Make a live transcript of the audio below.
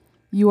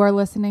You are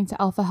listening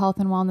to Alpha Health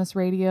and Wellness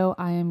Radio.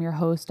 I am your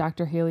host,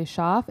 Dr. Haley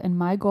Schaff, and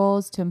my goal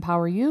is to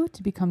empower you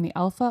to become the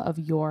alpha of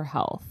your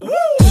health.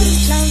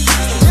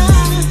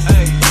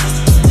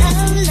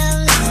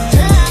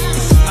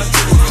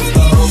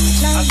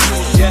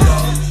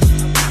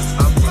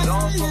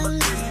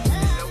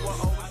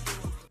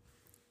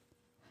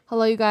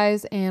 Hello, you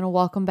guys, and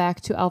welcome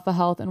back to Alpha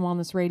Health and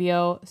Wellness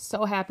Radio.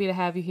 So happy to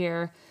have you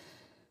here.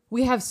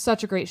 We have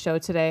such a great show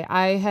today.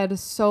 I had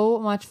so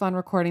much fun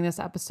recording this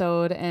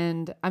episode,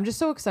 and I'm just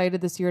so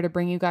excited this year to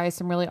bring you guys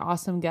some really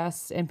awesome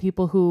guests and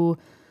people who,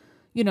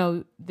 you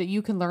know, that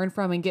you can learn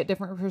from and get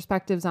different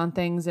perspectives on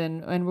things,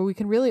 and where we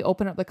can really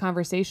open up the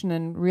conversation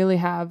and really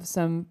have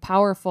some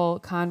powerful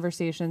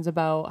conversations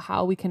about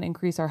how we can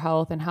increase our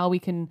health and how we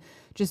can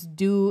just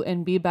do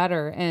and be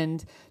better.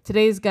 And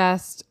today's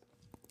guest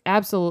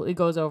absolutely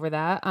goes over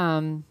that.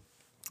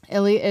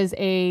 Illy is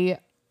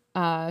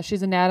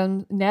she's a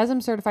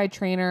NASM certified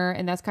trainer,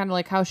 and that's kind of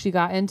like how she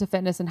got into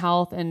fitness and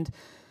health. And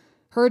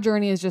her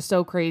journey is just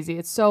so crazy.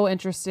 It's so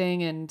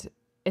interesting, and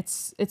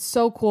it's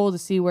so cool to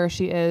see where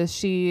she is.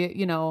 She,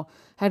 you know,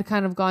 had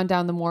kind of gone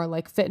down the more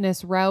like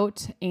fitness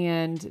route,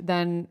 and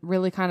then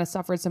really kind of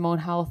suffered some own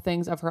health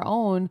things of her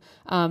own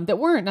that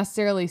weren't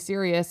necessarily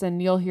serious,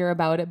 and you'll hear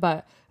about it.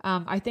 But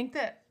I think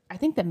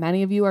that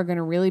many of you are going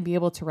to really be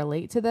able to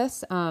relate to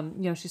this. You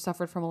know, she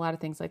suffered from a lot of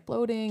things like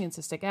bloating and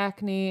cystic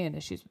acne and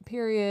issues with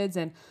periods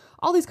and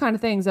all these kind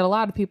of things that a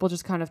lot of people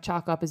just kind of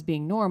chalk up as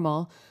being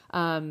normal.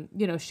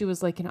 You know, she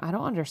was like, you know, I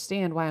don't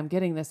understand why I'm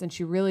getting this. And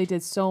she really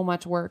did so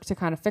much work to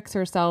kind of fix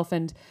herself.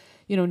 And,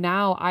 you know,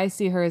 now I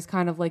see her as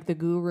kind of like the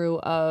guru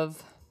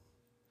of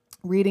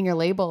reading your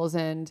labels,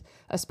 and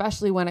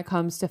especially when it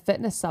comes to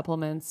fitness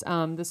supplements.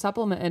 The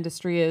supplement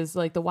industry is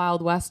like the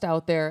Wild West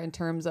out there in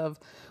terms of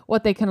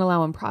what they can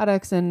allow in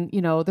products. And,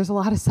 you know, there's a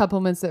lot of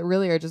supplements that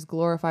really are just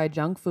glorified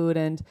junk food.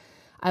 And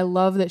I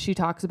love that she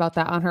talks about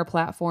that on her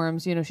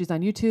platforms. You know, she's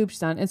on YouTube,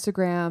 she's on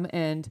Instagram,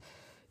 and,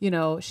 you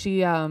know,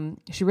 she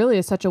really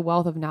is such a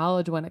wealth of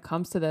knowledge when it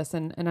comes to this.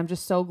 And I'm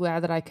just so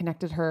glad that I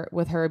connected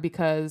with her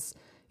because,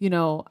 you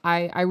know,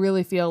 I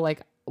really feel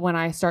like when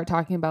I start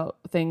talking about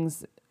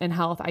things in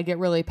health, I get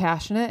really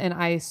passionate, and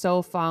I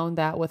so found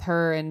that with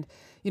her. And,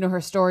 you know, her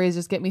stories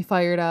just get me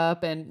fired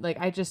up, and like,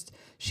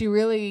 she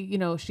really, you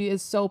know, she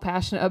is so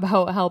passionate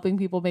about helping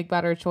people make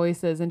better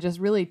choices and just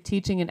really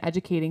teaching and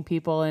educating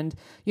people. And,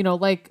 you know,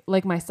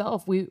 like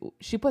myself,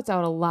 she puts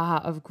out a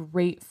lot of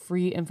great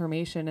free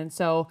information. And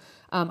so,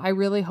 I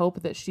really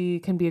hope that she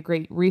can be a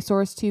great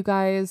resource to you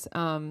guys.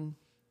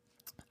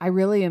 I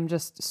really am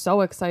just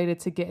so excited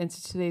to get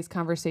into today's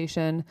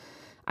conversation.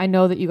 I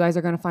know that you guys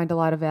are going to find a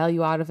lot of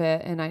value out of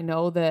it. And I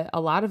know that a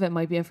lot of it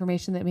might be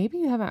information that maybe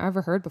you haven't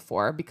ever heard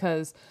before,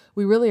 because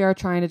we really are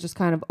trying to just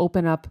kind of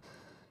open up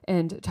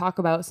and talk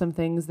about some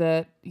things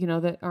that, you know,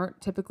 that aren't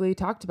typically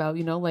talked about,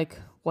 you know, like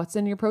what's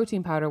in your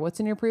protein powder, what's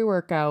in your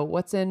pre-workout,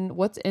 what's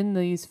in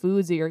these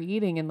foods that you're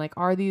eating. And like,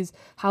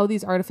 how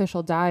these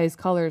artificial dyes,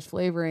 colors,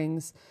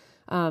 flavorings,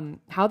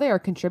 how they are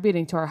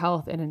contributing to our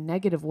health in a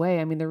negative way.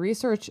 I mean, the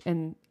research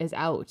is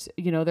out.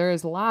 You know, there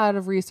is a lot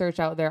of research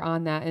out there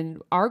on that. And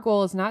our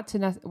goal is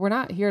we're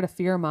not here to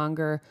fear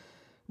monger.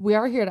 We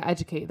are here to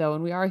educate, though.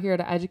 And we are here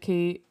to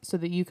educate so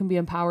that you can be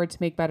empowered to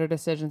make better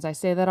decisions. I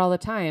say that all the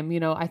time. You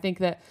know, I think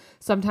that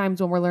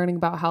sometimes when we're learning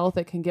about health,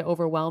 it can get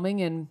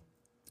overwhelming, and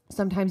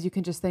sometimes you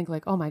can just think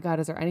like, oh my God,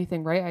 is there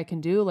anything right I can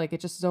do? Like,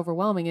 it just is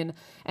overwhelming. And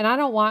I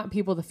don't want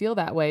people to feel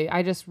that way.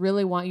 I just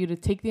really want you to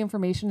take the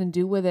information and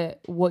do with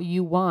it what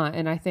you want.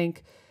 And I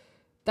think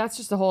that's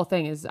just the whole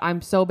thing. Is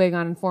I'm so big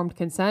on informed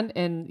consent,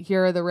 and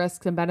here are the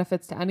risks and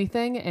benefits to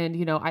anything. And,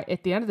 you know,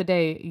 at the end of the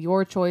day,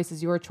 your choice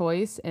is your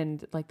choice.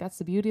 And like, that's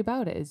the beauty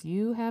about it, is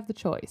you have the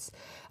choice.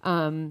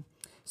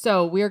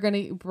 So we are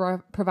going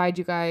to provide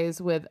you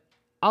guys with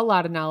a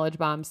lot of knowledge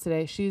bombs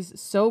today.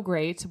 She's so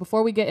great.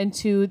 Before we get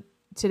into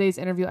today's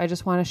interview, I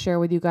just want to share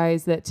with you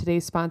guys that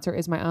today's sponsor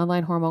is my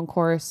online hormone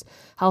course,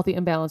 Healthy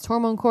and Balanced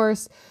Hormone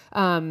Course.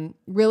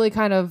 Really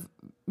kind of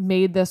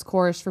made this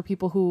course for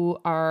people who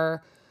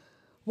are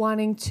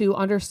wanting to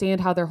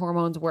understand how their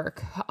hormones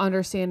work,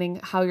 understanding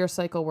how your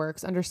cycle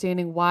works,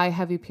 understanding why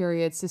heavy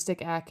periods,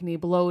 cystic acne,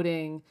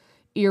 bloating,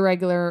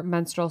 irregular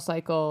menstrual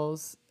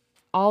cycles,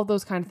 all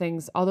those kind of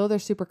things, although they're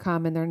super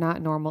common, they're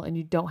not normal, and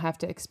you don't have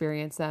to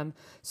experience them.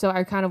 So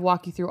I kind of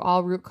walk you through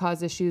all root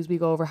cause issues. We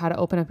go over how to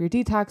open up your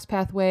detox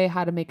pathway,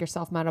 how to make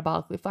yourself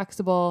metabolically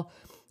flexible,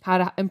 how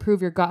to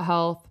improve your gut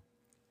health,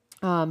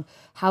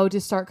 how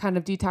to start kind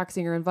of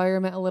detoxing your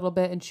environment a little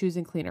bit and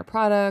choosing cleaner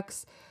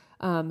products,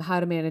 how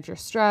to manage your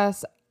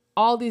stress,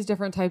 all these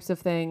different types of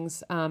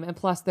things. And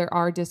plus there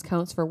are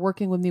discounts for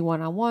working with me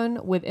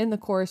one-on-one within the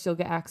course. You'll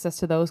get access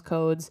to those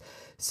codes.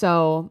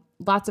 So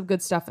lots of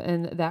good stuff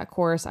in that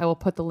course. I will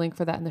put the link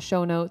for that in the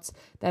show notes.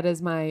 That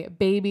is my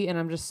baby. And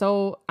I'm just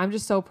so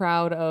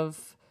proud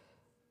of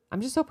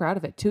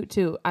it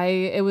too.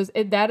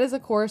 That is a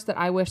course that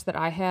I wish that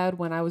I had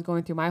when I was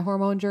going through my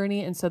hormone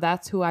journey. And so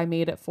that's who I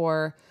made it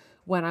for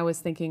when I was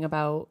thinking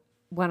about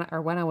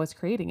when I was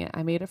creating it.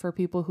 I made it for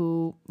people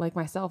who, like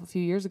myself a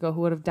few years ago,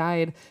 who would have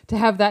died to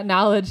have that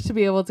knowledge to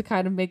be able to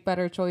kind of make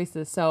better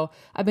choices. So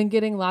I've been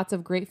getting lots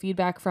of great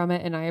feedback from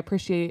it, and I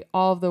appreciate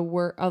all of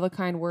all the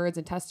kind words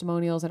and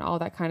testimonials and all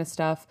that kind of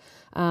stuff.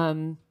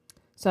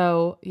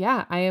 So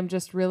yeah, I am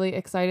just really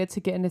excited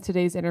to get into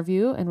today's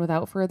interview. And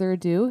without further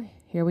ado,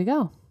 here we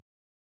go.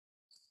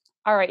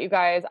 All right, you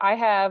guys, I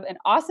have an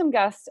awesome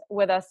guest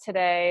with us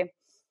today.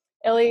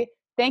 Illy,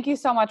 thank you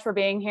so much for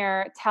being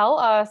here. Tell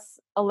us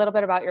a little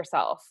bit about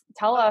yourself.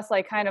 Tell us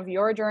like kind of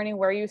your journey,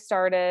 where you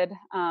started.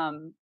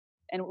 And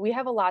we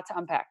have a lot to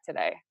unpack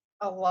today.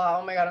 A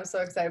lot. Oh my God, I'm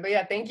so excited. But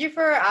yeah, thank you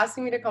for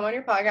asking me to come on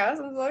your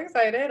podcast. I'm so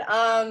excited.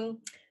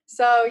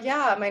 So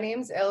yeah, my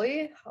name's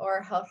Illy,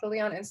 or Healthily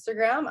on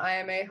Instagram. I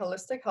am a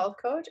holistic health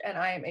coach and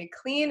I am a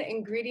clean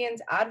ingredients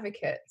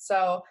advocate.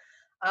 So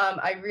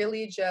I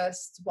really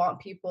just want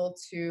people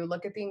to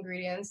look at the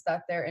ingredients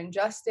that they're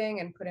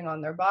ingesting and putting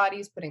on their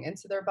bodies, putting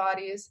into their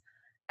bodies,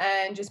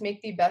 and just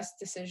make the best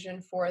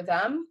decision for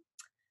them.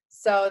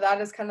 So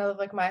that is kind of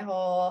like my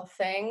whole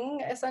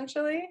thing,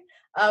 essentially.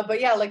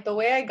 But yeah, like the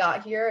way I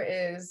got here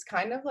is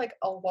kind of like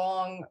a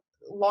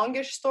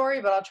longish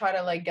story, but I'll try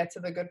to like get to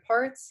the good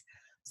parts.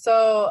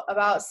 So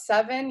about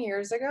 7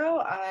 years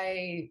ago,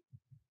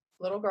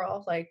 little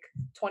girl, like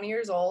 20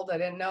 years old, I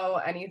didn't know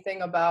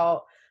anything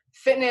about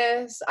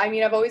fitness. I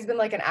mean, I've always been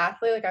like an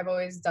athlete, like I've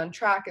always done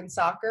track and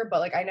soccer,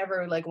 but like I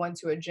never like went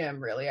to a gym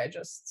really. I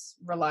just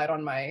relied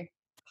on my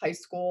high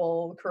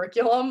school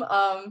curriculum.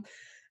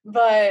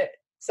 But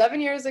 7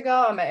 years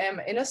ago, I'm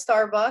in a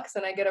Starbucks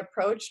and I get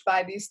approached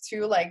by these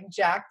two like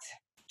jacked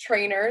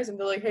trainers and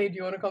they're like, "Hey, do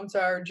you want to come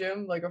to our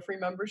gym, like a free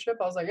membership?"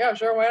 I was like, "Yeah,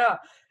 sure, why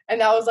not?" And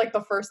that was like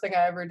the first thing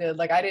I ever did.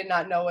 Like I did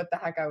not know what the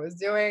heck I was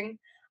doing.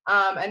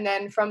 And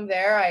then from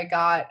there, I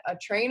got a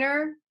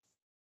trainer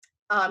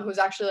who's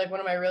actually like one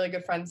of my really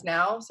good friends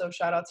now. So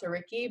shout out to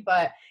Ricky.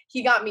 But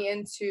he got me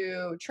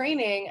into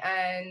training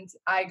and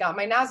I got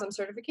my NASM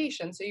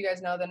certification. So you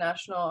guys know the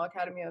National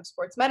Academy of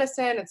Sports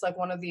Medicine. It's like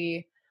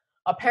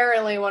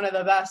apparently one of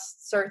the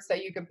best certs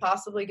that you could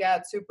possibly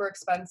get, super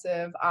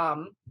expensive.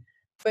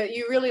 But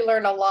you really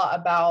learn a lot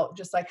about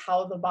just like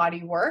how the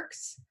body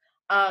works.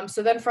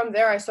 So then from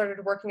there, I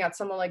started working at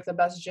some of like the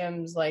best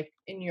gyms like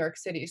in New York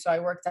City. So I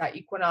worked at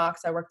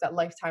Equinox, I worked at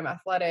Lifetime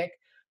Athletic.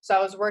 So I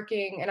was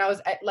working and I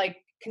was like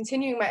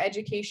continuing my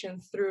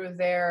education through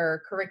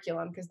their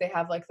curriculum because they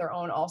have like their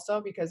own also,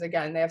 because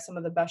again, they have some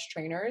of the best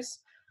trainers.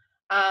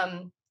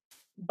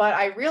 But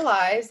I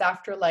realized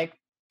after like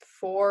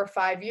 4 or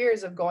 5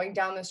 years of going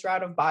down this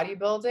route of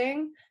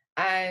bodybuilding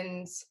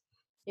and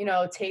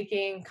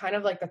taking kind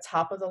of like the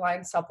top of the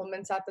line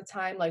supplements at the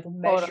time, like Quote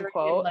measuring and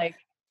unquote. like,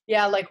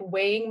 yeah, like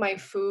weighing my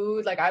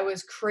food. Like I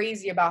was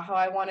crazy about how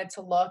I wanted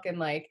to look and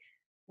like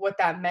what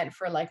that meant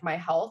for like my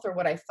health or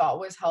what I thought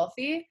was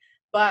healthy.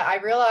 But I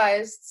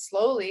realized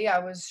slowly I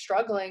was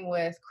struggling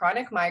with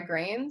chronic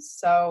migraines.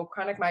 So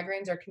chronic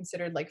migraines are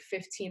considered like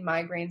 15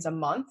 migraines a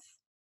month.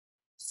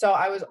 So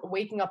I was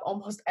waking up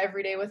almost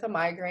every day with a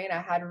migraine.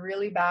 I had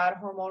really bad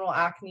hormonal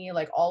acne,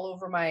 like all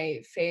over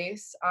my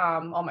face,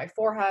 on my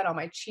forehead, on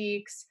my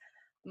cheeks.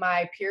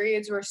 My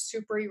periods were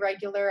super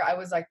irregular. I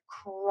was like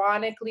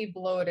chronically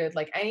bloated.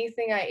 Like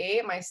anything I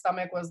ate, my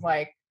stomach was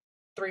like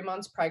 3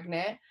 months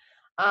pregnant.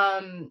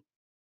 Um,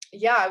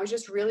 yeah, I was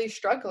just really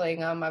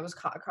struggling. I was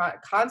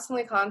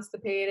constantly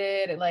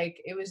constipated. Like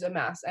it was a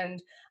mess.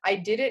 And I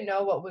didn't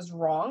know what was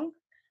wrong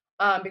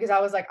because I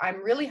was like,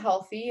 I'm really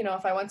healthy.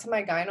 If I went to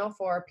my gyno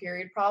for a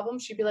period problem,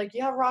 she'd be like,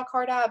 "You have rock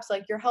hard abs.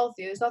 Like you're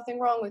healthy. There's nothing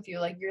wrong with you.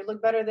 Like you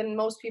look better than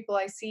most people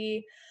I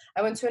see."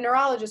 I went to a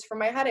neurologist for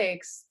my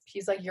headaches.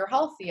 He's like, "You're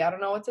healthy. I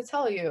don't know what to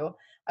tell you."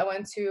 I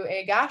went to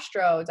a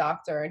gastro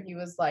doctor and he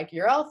was like,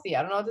 "You're healthy.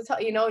 I don't know what to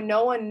tell you."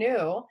 No one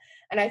knew.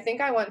 And I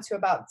think I went to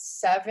about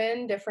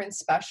 7 different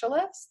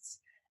specialists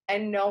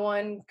and no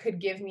one could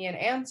give me an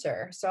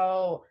answer.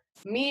 So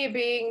me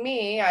being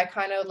me, I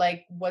kind of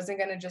like wasn't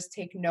going to just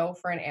take no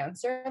for an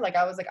answer. Like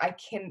I was like,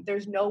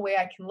 there's no way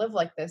I can live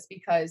like this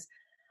because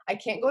I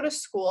can't go to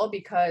school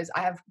because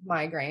I have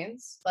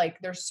migraines. Like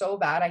they're so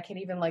bad. I can't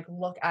even like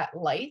look at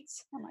light.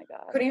 Oh my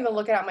God. Couldn't even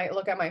look at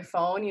my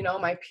phone.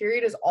 My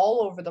period is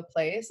all over the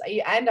place.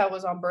 And I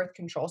was on birth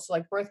control. So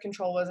like birth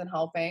control wasn't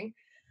helping.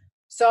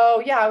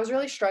 So yeah, I was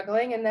really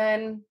struggling. And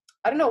then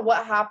I don't know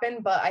what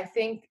happened, but I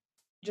think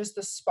just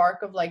the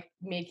spark of like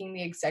making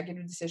the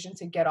executive decision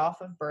to get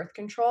off of birth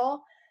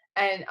control.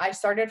 And I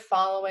started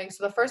following.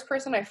 So the first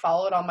person I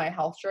followed on my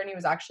health journey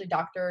was actually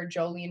Dr.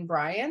 Jolene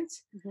Bryant.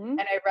 Mm-hmm.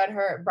 And I read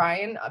her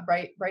Brighton,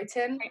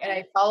 and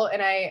I follow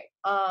and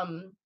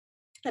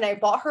I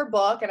bought her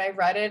book and I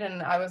read it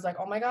and I was like,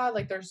 oh my God,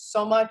 like there's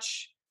so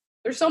much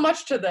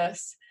to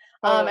this.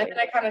 And Totally. then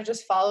I kind of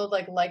just followed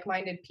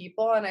like-minded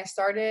people and I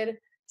started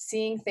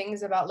seeing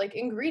things about like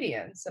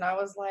ingredients and I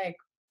was like,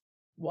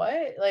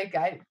 what? Like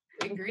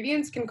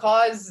ingredients can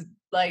cause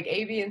like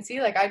A, B, and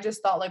C. Like I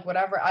just thought like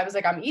whatever. I was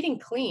like, I'm eating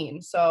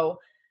clean, so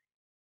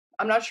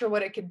I'm not sure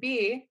what it could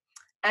be.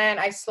 And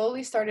I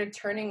slowly started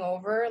turning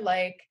over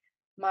like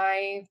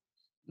my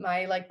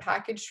my like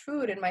packaged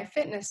food and my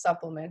fitness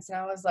supplements. And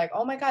I was like,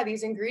 oh my God,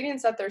 these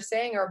ingredients that they're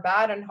saying are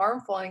bad and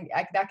harmful and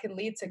that can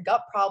lead to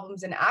gut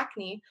problems and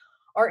acne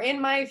are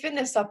in my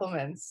fitness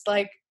supplements.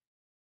 Like,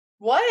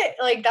 what?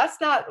 Like, that's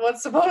not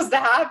what's supposed to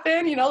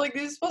happen. Like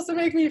these are supposed to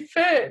make me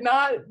fit,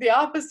 not the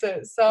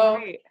opposite. So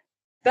Right.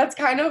 that's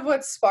kind of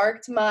what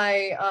sparked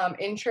my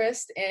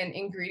interest in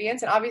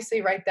ingredients. And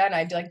obviously right then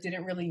I like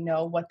didn't really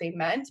know what they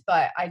meant,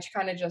 but I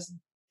kind of just,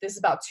 this is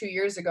about 2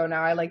 years ago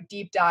now, I like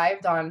deep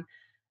dived on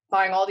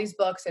buying all these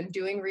books and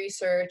doing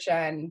research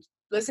and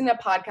listening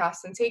to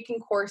podcasts and taking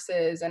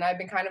courses. And I've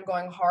been kind of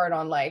going hard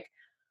on like,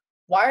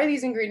 why are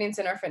these ingredients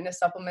in our fitness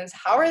supplements?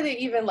 How are they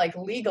even like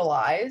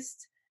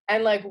legalized?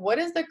 And like, what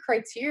is the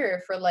criteria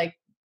for like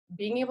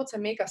being able to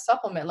make a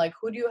supplement? Like,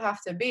 who do you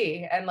have to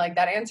be? And like,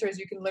 that answer is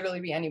you can literally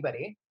be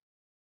anybody.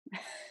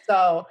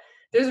 So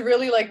there's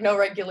really like no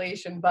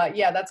regulation. But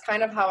yeah, that's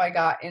kind of how I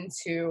got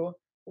into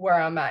where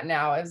I'm at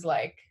now as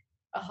like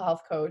a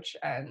health coach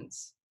and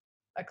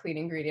a clean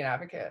ingredient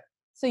advocate.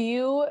 So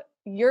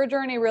your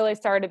journey really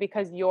started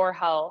because your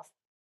health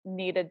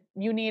needed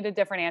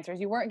different answers.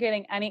 You weren't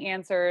getting any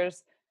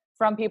answers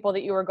from people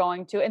that you were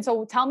going to. And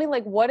so tell me,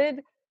 like, what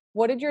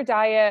did your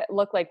diet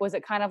look like? Was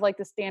it kind of like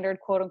the standard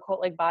quote unquote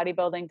like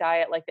bodybuilding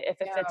diet, like the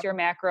if it Yeah. fits your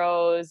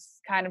macros,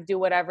 kind of do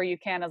whatever you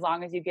can as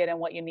long as you get in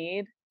what you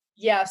need?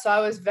 Yeah, so I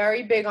was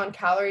very big on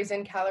calories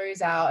in,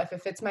 calories out. If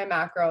it fits my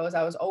macros,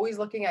 I was always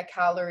looking at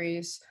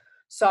calories.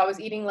 So I was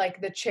eating like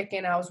the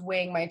chicken, I was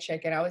weighing my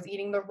chicken. I was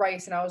eating the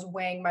rice and I was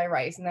weighing my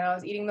rice. And then I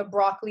was eating the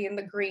broccoli and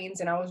the greens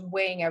and I was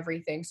weighing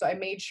everything. So I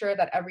made sure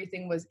that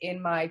everything was in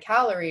my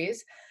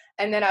calories.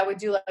 And then I would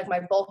do like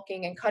my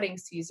bulking and cutting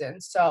season.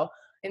 So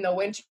in the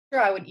winter,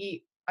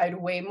 I'd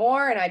weigh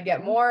more and I'd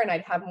get more and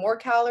I'd have more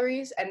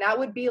calories. And that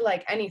would be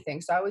like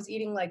anything. So I was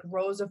eating like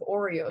rows of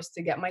Oreos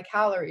to get my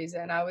calories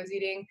in. I was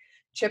eating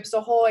Chips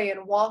Ahoy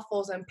and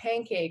waffles and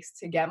pancakes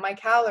to get my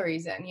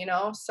calories in.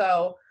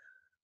 So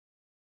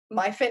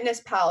my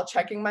fitness pal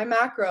checking my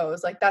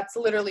macros, like that's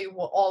literally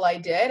all I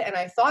did. And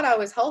I thought I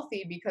was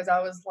healthy because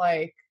I was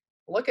like,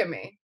 look at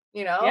me,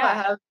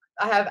 Yeah.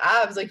 I have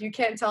abs. Like you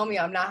can't tell me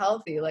I'm not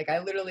healthy. Like I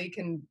literally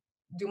can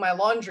do my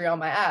laundry on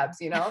my abs.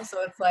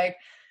 So it's like,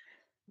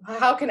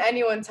 how can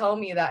anyone tell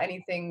me that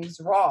anything's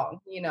wrong?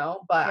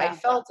 But I Yeah.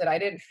 felt it. I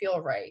didn't feel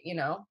right?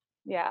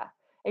 Yeah,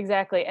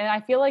 exactly. And I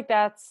feel like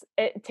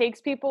it takes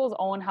people's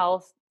own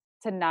health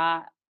to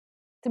not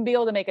to be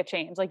able to make a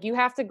change. Like you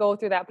have to go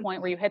through that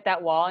point where Mhm. you hit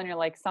that wall and you're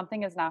like,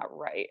 something is not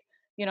right.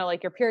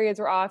 Like your periods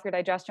were off, your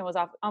digestion was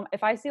off.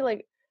 If I see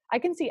like I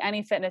can see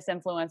any fitness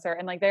influencer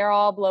and like they're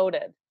all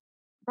bloated,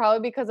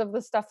 probably because of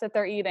the stuff that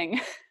they're eating.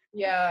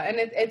 Yeah, and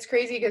it's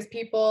crazy because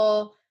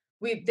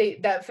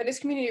that fitness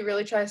community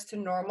really tries to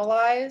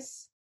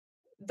normalize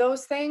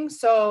those things.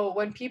 So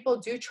when people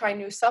do try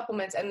new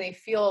supplements and they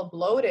feel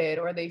bloated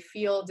or they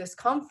feel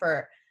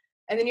discomfort,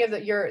 and then you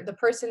have the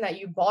person that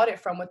you bought it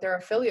from with their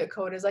affiliate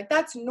code is like,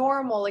 that's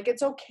normal. Like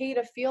it's okay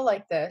to feel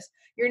like this.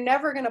 You're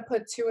never gonna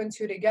put two and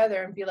two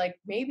together and be like,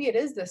 maybe it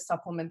is this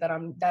supplement that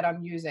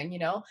I'm using.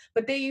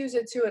 But they use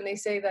it too and they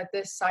say that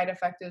this side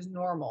effect is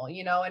normal.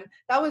 And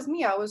that was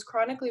me. I was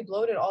chronically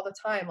bloated all the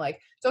time. Like,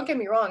 don't get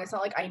me wrong, it's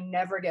not like I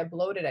never get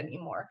bloated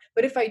anymore.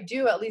 But if I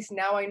do, at least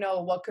now I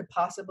know what could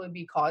possibly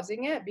be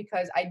causing it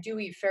because I do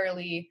eat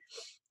fairly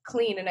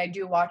clean and I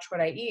do watch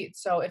what I eat.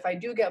 So if I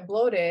do get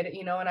bloated,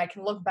 and I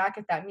can look back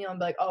at that meal and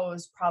be like, oh, it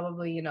was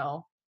probably,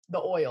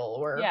 the oil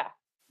or Yeah.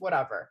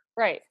 whatever.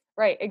 Right.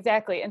 Right.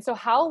 Exactly. And so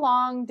how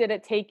long did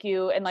it take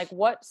you and like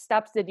what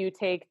steps did you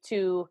take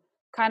to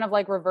kind of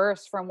like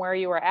reverse from where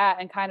you were at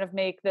and kind of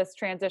make this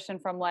transition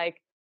from like,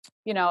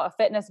 a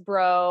fitness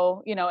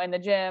bro, in the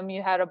gym,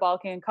 you had a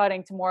bulking and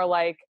cutting to more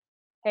like,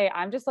 hey,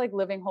 I'm just like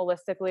living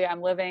holistically.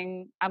 I'm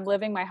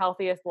living my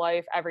healthiest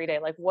life every day.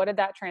 Like what did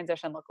that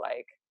transition look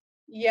like?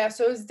 Yeah,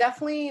 so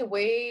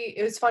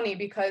it was funny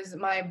because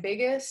my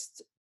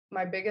biggest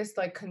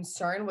like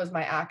concern was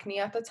my acne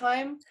at the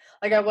time.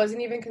 Like I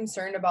wasn't even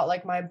concerned about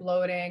like my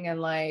bloating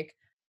and like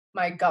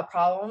my gut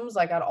problems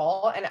like at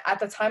all. And at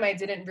the time I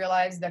didn't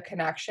realize the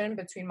connection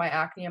between my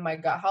acne and my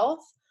gut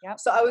health. Yep.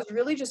 So I was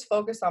really just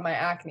focused on my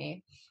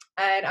acne.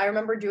 And I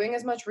remember doing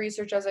as much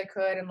research as I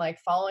could and like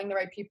following the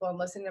right people and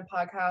listening to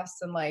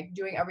podcasts and like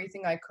doing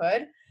everything I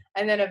could.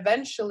 And then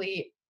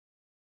eventually,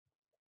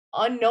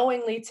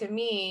 unknowingly to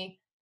me,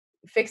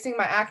 fixing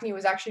my acne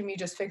was actually me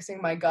just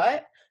fixing my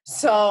gut.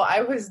 So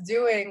I was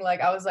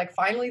like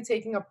finally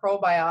taking a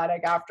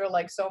probiotic after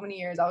like so many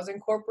years. I was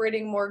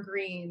incorporating more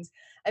greens.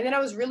 And then I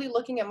was really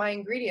looking at my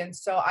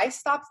ingredients. So I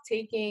stopped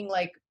taking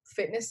like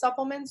fitness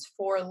supplements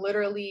for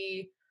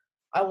literally,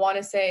 I want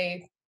to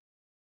say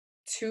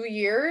 2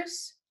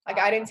 years. Like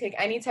I didn't take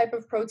any type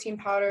of protein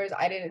powders.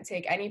 I didn't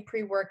take any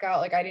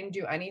pre-workout. Like I didn't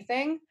do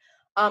anything.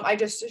 I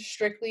just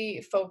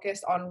strictly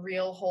focused on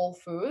real whole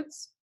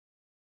foods.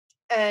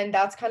 And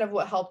that's kind of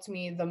what helped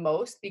me the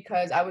most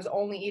because I was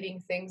only eating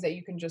things that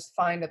you can just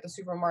find at the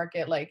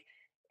supermarket, like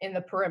in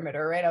the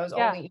perimeter, right? I was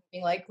Yeah. only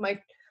eating like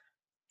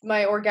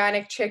my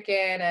organic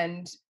chicken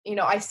and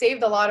I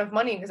saved a lot of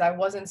money because I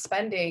wasn't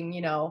spending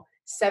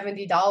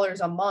 $70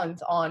 a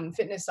month on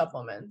fitness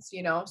supplements,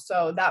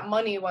 so that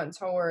money went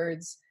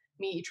towards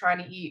me trying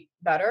to eat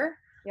better.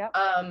 Yep.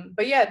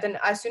 But yeah, then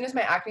as soon as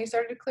my acne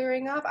started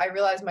clearing up, I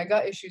realized my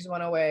gut issues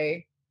went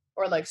away,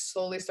 or like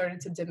slowly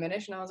started to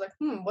diminish, and I was like,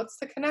 what's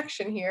the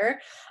connection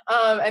here?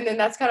 And then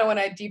that's kind of when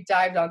I deep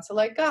dived onto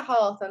like gut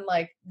health and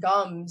like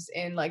gums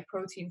in like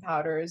protein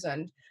powders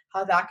and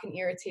how that can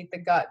irritate the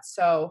gut.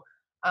 So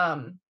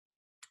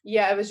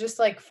yeah, it was just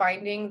like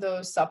finding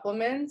those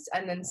supplements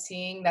and then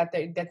seeing that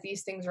that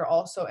these things are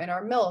also in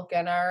our milk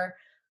and our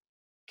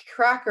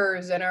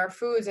crackers and our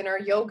foods and our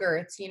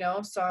yogurts.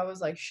 So I was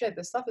like, shit,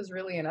 this stuff is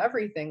really in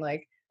everything.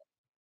 Like,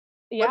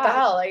 what the Yeah.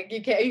 hell? Like,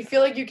 you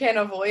feel like you can't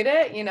avoid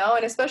it. And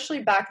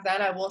especially back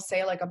then, I will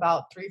say, like,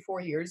 about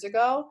 3-4 years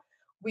ago,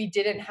 we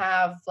didn't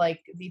have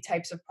like the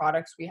types of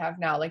products we have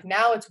now. Like,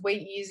 now it's way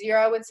easier,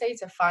 I would say,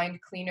 to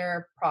find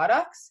cleaner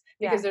products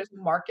because Yeah. there's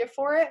a market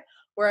for it.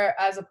 Where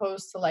as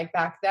opposed to like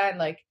back then,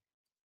 like,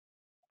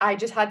 I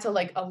just had to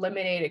like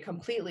eliminate it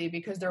completely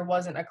because there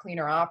wasn't a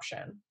cleaner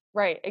option.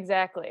 Right,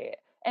 exactly.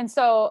 And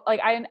so like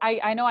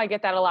I know I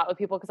get that a lot with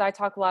people because I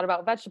talk a lot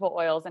about vegetable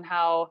oils and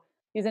how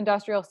these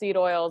industrial seed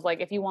oils, like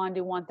if you want to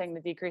do one thing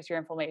to decrease your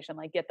inflammation,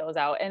 like get those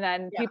out. And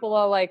then Yeah. people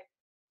are like,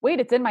 wait,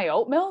 it's in my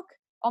oat milk?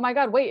 Oh my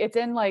God, wait, it's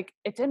in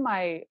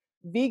my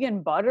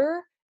vegan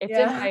butter.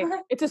 Yeah.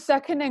 It's a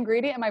second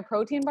ingredient in my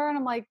protein bar. And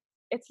I'm like,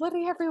 it's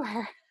literally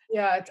everywhere.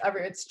 Yeah,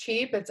 it's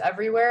cheap, it's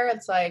everywhere.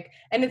 It's like,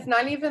 and it's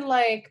not even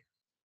like,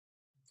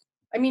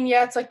 I mean,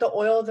 yeah, it's like the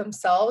oil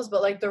themselves,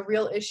 but like the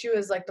real issue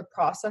is like the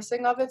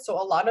processing of it. So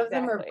a lot of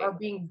them are Exactly.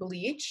 being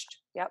bleached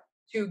Yep.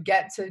 to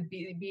get to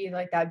be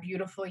like that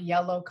beautiful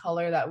yellow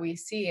color that we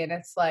see. And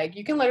it's like,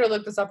 you can literally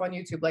look this up on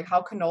YouTube, like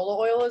how canola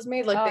oil is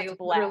made. Like Oh, they it's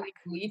literally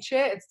black. bleach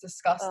it. It's Ugh.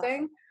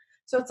 disgusting.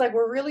 So it's like,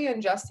 we're really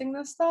ingesting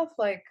this stuff.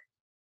 Like,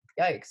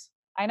 yikes.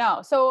 I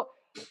know. So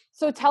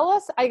tell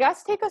us, I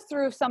guess take us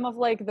through some of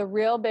like the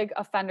real big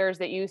offenders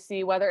that you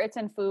see, whether it's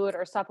in food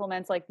or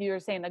supplements, like you were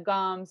saying, the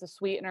gums, the Yeah.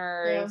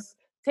 sweeteners.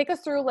 Take us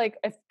through like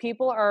if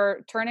people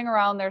are turning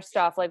around their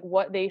stuff, like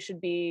what they should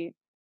be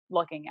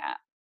looking at.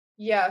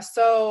 Yeah,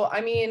 so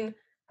I mean,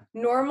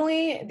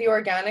 normally the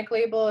organic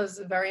label is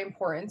very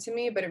important to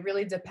me, but it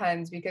really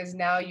depends because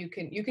now you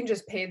can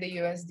just pay the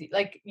USD.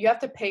 Like, you have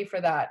to pay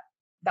for that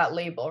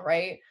label,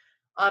 right?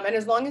 And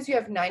as long as you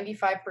have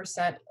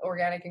 95%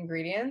 organic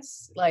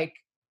ingredients, like,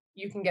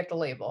 you can get the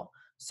label.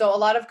 So a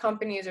lot of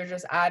companies are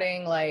just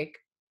adding like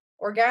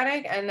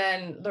organic, and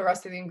then the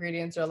rest of the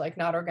ingredients are like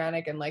not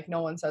organic, and like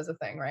no one says a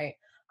thing, right?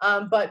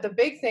 But the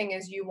big thing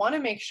is you want to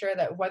make sure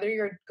that whether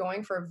you're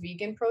going for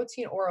vegan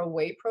protein or a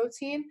whey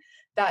protein,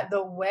 that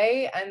the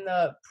whey and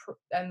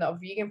the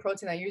vegan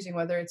protein that you're using,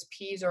 whether it's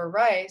peas or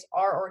rice,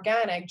 are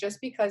organic, just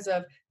because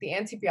of the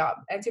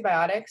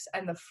antibiotics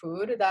and the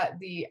food that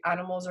the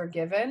animals are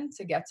given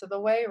to get to the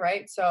whey,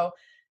 right? So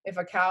if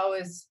a cow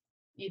is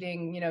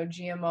eating,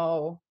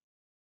 GMO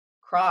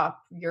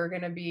crop, you're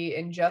going to be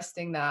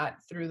ingesting that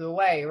through the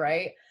whey,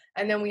 right?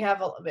 And then we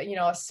have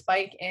a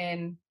spike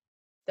in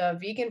the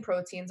vegan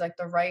proteins like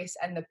the rice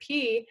and the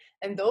pea,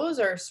 and those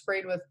are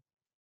sprayed with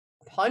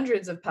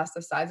hundreds of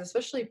pesticides.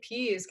 Especially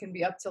peas can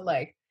be up to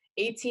like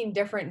 18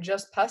 different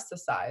just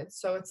pesticides.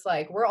 So it's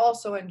like we're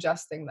also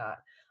ingesting that.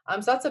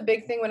 So that's a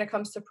big thing when it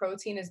comes to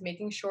protein, is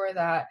making sure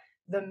that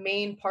the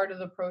main part of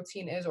the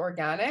protein is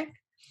organic,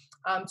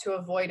 to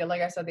avoid it.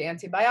 Like I said, the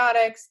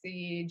antibiotics,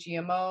 the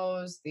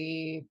GMOs,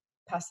 the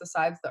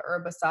pesticides, the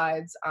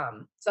herbicides.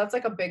 So that's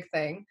like a big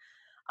thing.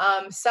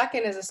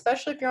 Second is,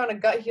 especially if you're on a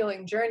gut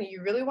healing journey,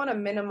 you really want to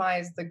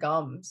minimize the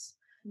gums,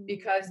 Mm.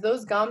 because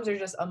those gums are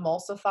just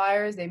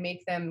emulsifiers. They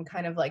make them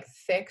kind of like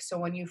thick. So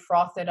when you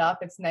froth it up,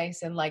 it's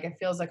nice and like it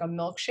feels like a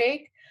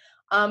milkshake.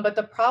 But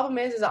the problem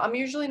is I'm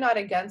usually not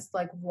against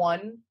like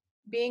one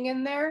being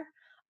in there.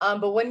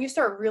 But when you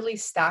start really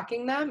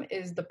stacking them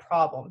is the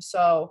problem.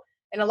 So,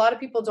 and a lot of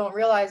people don't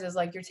realize is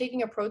like you're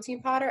taking a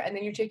protein powder and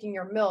then you're taking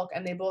your milk,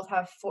 and they both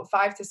have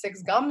 5 to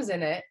 6 gums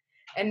in it.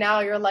 And now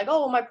you're like,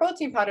 oh, well, my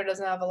protein powder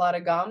doesn't have a lot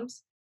of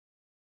gums.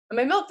 And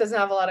my milk doesn't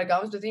have a lot of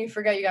gums, but then you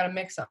forget you got to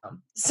mix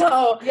them.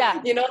 So,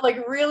 Yeah.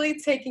 like really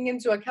taking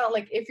into account,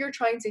 like if you're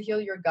trying to heal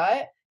your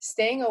gut,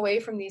 staying away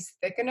from these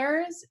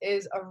thickeners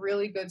is a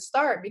really good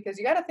start, because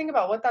you got to think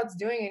about what that's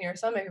doing in your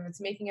stomach. If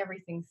it's making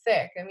everything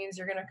thick, it means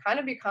you're going to kind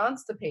of be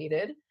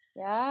constipated.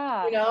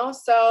 Yeah.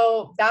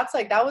 So that's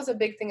like, that was a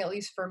big thing, at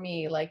least for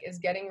me, like, is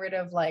getting rid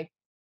of like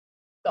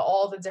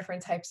all the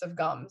different types of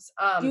gums.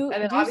 And then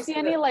Do you see obviously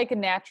any like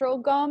natural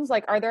gums?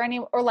 Like are there any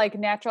or like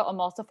natural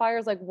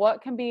emulsifiers? Like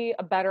what can be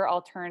a better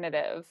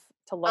alternative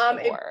to look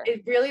It for?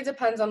 it really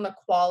depends on the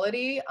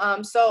quality.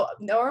 So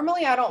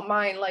normally I don't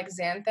mind like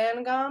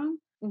xanthan gum,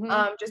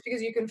 Mhm. just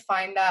because you can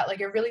find that, like,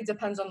 it really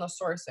depends on the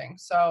sourcing.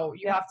 So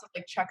you Yep. have to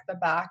like check the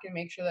back and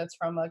make sure that's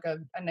from like a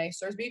nice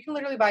source. But you can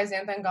literally buy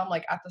xanthan gum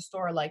like at the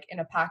store, like in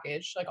a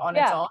package, like on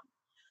its Yeah. own.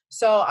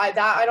 So I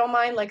don't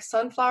mind. Like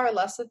sunflower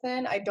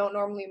lecithin, I don't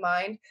normally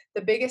mind. The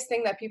biggest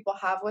thing that people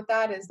have with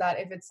that is that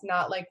if it's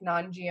not like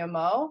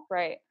non-GMO,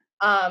 Right.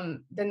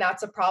 then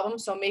that's a problem.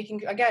 So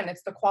again,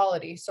 it's the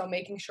quality. So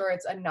making sure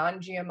it's a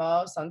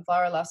non-GMO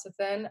sunflower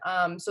lecithin.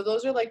 So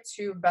those are like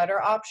two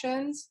better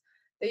options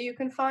that you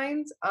can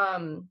find.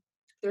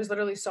 There's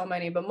literally so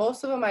many, but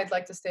most of them I'd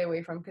like to stay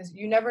away from because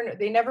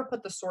they never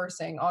put the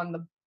sourcing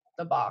on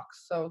the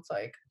box. So it's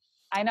like,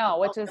 I know,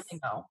 you which don't is really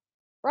know.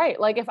 right.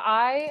 Like if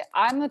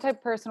I'm the type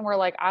of person where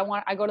like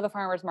I go to the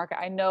farmer's market,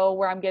 I know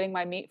where I'm getting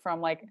my meat from.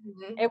 Like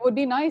Mhm. it would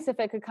be nice if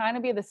it could kind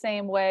of be the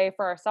same way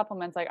for our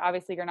supplements. Like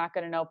obviously you're not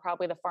going to know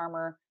probably the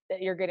farmer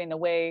that you're getting the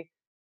whey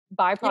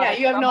Yeah, byproduct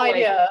you have from, no but like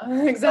idea. so it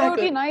would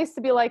Exactly. be nice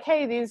to be like,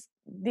 hey,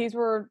 these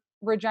were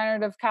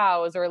regenerative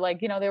cows, or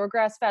like, you know, they were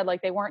grass fed,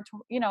 like they weren't,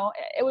 you know,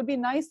 it would be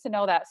nice to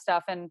know that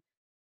stuff. And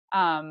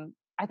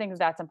I think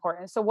that's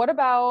important. So what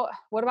about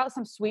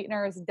some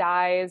sweeteners,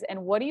 dyes,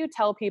 and what do you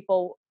tell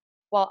people?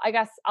 Well, I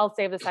guess I'll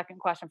save the second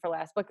question for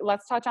last, but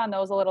let's touch on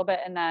those a little bit,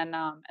 and then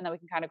we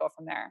can kind of go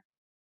from there.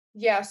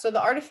 Yeah, so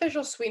the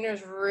artificial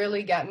sweeteners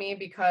really get me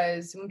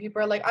because when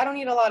people are like, I don't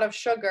eat a lot of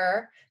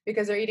sugar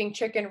because they're eating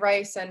chicken,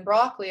 rice, and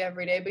broccoli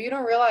every day, but you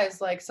don't realize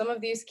like some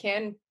of these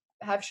can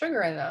have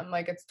sugar in them.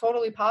 Like it's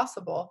totally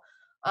possible.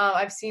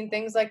 I've seen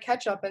things like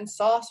ketchup and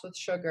sauce with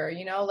sugar,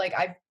 like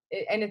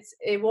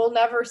it will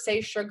never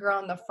say sugar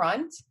on the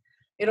front.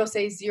 It'll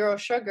say zero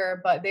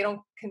sugar, but they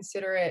don't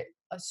consider it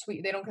a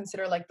sweet. They don't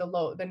consider like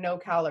the no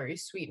calorie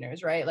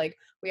sweeteners, right? Like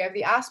we have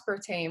the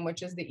aspartame,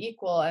 which is the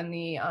equal, and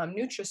the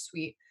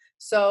NutraSweet.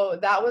 So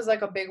that was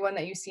like a big one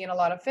that you see in a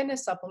lot of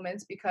fitness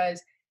supplements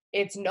because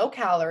it's no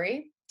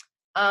calorie.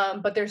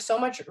 But there's so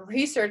much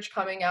research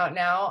coming out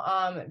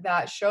now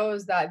that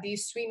shows that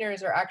these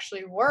sweeteners are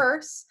actually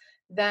worse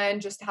than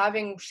just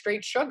having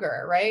straight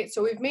sugar, right?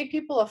 So we've made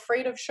people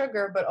afraid of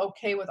sugar, but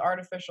okay with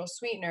artificial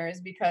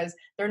sweeteners because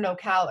they're no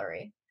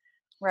calorie.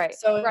 Right,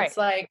 So right. it's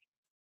like,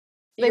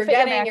 So they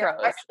fit your you're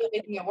macros. actually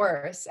making it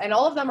worse. And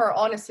all of them are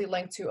honestly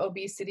linked to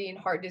obesity and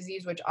heart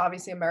disease, which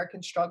obviously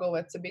Americans struggle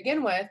with to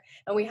begin with.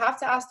 And we have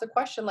to ask the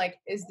question, like,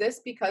 is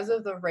this because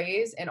of the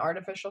raise in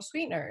artificial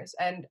sweeteners?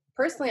 And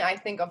personally, I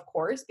think, of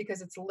course,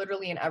 because it's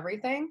literally in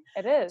everything.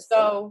 It is.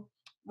 So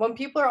when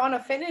people are on a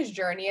fitness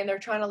journey and they're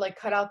trying to like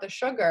cut out the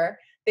sugar,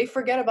 they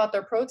forget about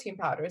their protein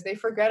powders. They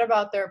forget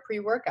about their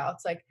pre-workouts.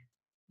 Like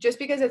just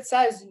because it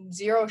says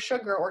zero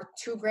sugar or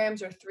 2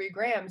 grams or 3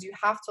 grams, you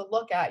have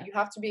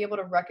to be able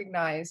to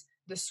recognize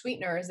the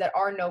sweeteners that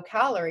are no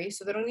calorie.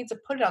 So they don't need to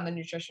put it on the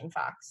nutrition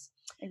facts.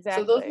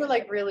 So those are Exactly.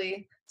 like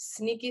really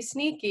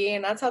sneaky.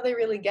 And that's how they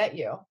really get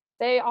you.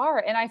 They are.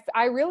 And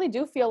I really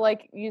do feel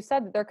like you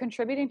said that they're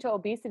contributing to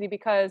obesity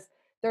because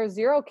they're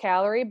 0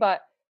 calorie,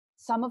 but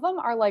some of them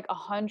are like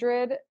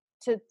 100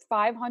 to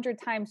 500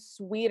 times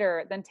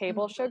sweeter than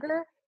table Mhm.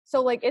 sugar.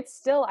 So like it's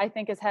still, I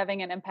think, is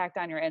having an impact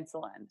on your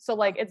insulin. So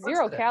like Of it's course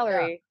zero it is. Yeah.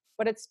 calorie,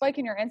 but it's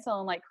spiking your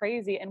insulin like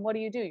crazy. And what do?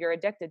 You're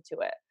addicted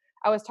to it.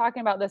 I was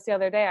talking about this the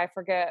other day. I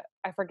forget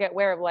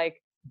where,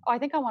 like, oh, I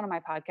think on one of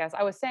my podcasts,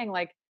 I was saying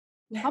like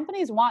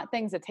companies want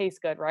things that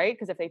taste good, right?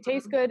 Because if they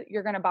taste Mhm. good,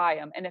 you're going to buy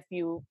them. And if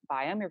you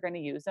buy them, you're going to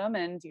use them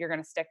and you're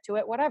going to stick to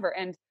it, whatever.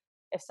 And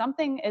if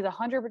something is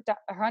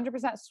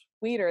 100%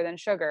 sweeter than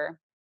sugar,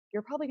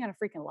 you're probably going to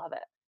freaking love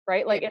it,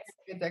 right? Yeah, Like and it's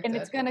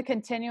addicted. going to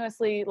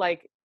continuously,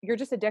 like, you're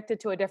just addicted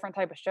to a different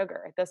type of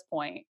sugar at this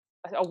point,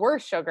 a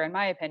worse sugar, in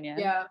my opinion.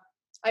 Yeah.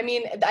 I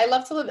mean, I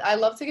love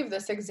to give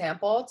this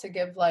example to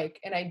give like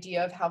an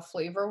idea of how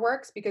flavor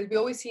works because we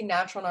always see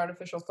natural and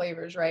artificial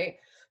flavors, right?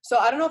 So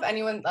I don't know if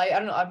anyone, I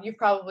don't know, you've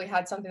probably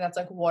had something that's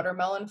like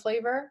watermelon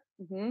flavor.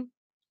 Hmm.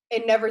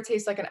 It never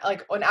tastes like an No.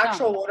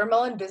 actual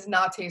watermelon does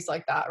not taste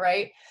like that,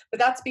 right? But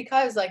that's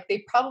because like they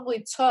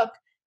probably took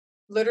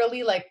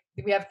literally like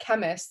we have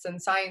chemists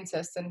and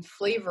scientists and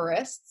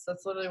flavorists,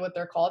 that's literally what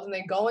they're called, and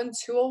they go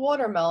into a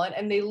watermelon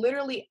and they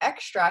literally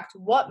extract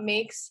what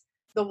makes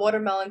the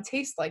watermelon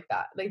taste like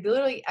that. They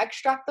literally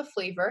extract the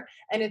flavor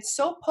and it's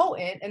so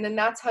potent, and then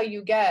that's how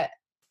you get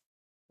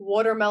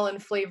watermelon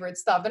flavored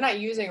stuff. They're not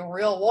using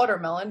real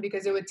watermelon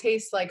because it would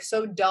taste like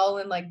so dull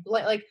and like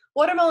bland. Like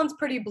watermelon's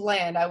pretty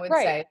bland, I would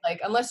Right. say. Like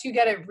unless you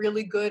get it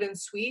really good and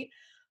sweet.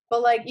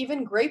 But like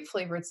even grape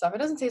flavored stuff, it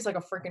doesn't taste like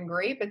a freaking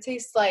grape. It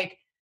tastes like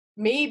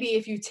maybe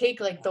if you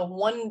take like the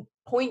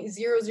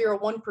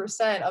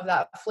 1.001% of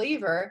that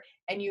flavor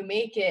and you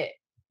make it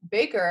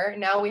bigger,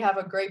 now we have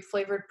a grape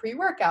flavored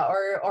pre-workout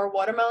or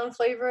watermelon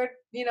flavored,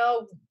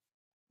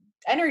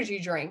 energy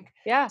drink.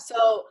 Yeah.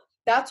 So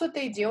that's what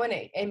they do, and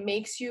it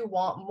makes you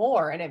want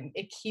more and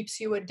it keeps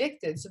you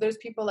addicted. So there's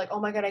people like, oh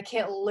my God, I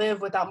can't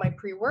live without my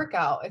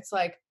pre-workout. It's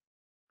like,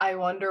 I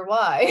wonder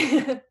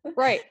why.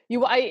 Right.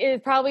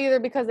 It's probably either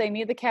because they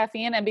need the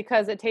caffeine and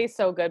because it tastes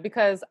so good.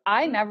 Because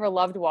I never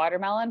loved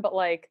watermelon, but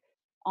like,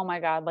 oh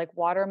my God, like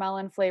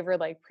watermelon flavored,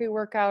 like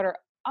pre-workout, or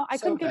oh, I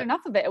So couldn't get good.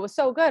 enough of it. It was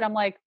so good. I'm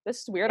like,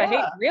 this is weird. I hate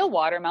Yeah. real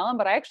watermelon,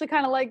 but I actually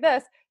kind of like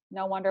this.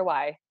 No wonder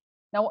why.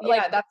 No,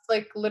 like, Yeah, that's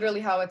like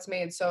literally how it's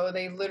made. So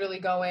they literally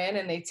go in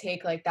and they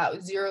take like that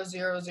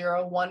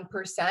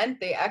 0.0001%.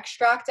 They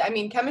extract. I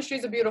mean, chemistry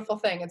is a beautiful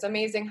thing. It's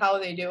amazing how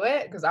they do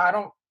it because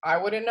I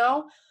wouldn't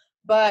know.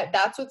 But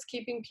that's what's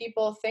keeping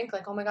people think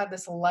like, oh my God,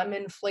 this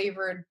lemon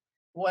flavored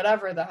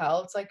whatever the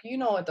hell. It's like,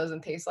 it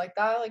doesn't taste like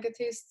that. Like it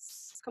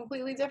tastes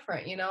completely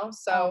different, Oh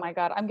So my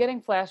God. I'm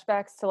getting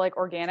flashbacks to like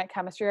organic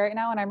chemistry right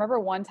now. And I remember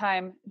one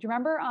time, do you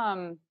remember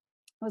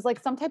it was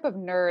like some type of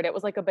nerd. It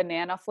was like a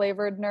banana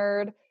flavored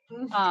nerd.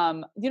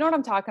 mm, Do you know what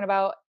I'm talking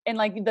about? And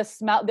like the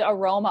smell, the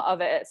aroma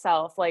of it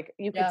itself, like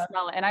you could yeah.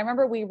 smell it. And I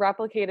remember we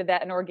replicated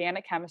that in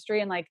organic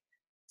chemistry and like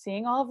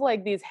seeing all of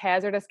like these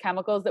hazardous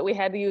chemicals that we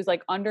had to use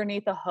like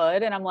underneath the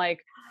hood. And I'm like,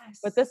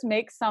 but Yes. this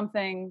makes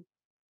something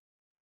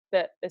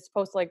that is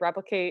supposed to like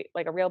replicate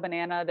like a real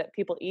banana that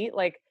people eat.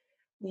 Like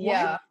what?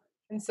 Yeah.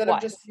 Instead of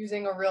What? just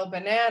using a real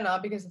banana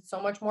because it's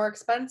so much more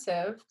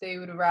expensive, they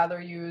would rather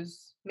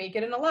make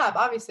it in a lab.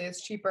 Obviously,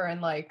 it's cheaper and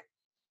like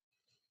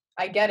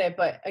I get it,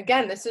 but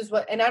again, this is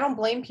what, and I don't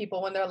blame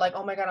people when they're like,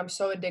 "Oh my God, I'm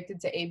so addicted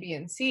to A, B,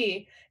 and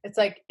C." It's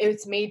like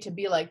it's made to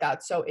be like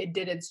that, so it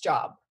did its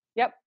job,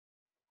 Yep.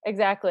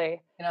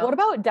 Exactly. you What know?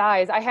 about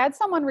dyes? I had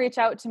someone reach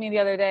out to me the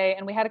other day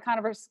and we had a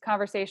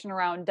conversation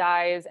around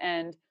dyes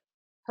and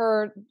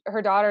her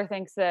daughter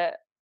thinks that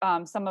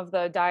some of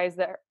the dyes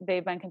that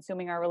they've been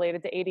consuming are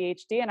related to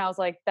ADHD and I was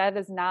like that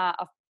is not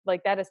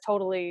like that is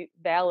totally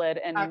valid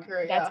and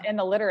Accurate, that's yeah. in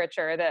the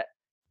literature that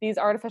these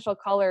artificial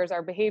colors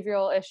are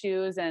behavioral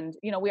issues and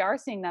we are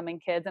seeing them in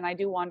kids and I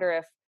do wonder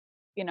if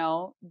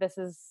this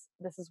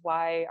is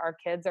why our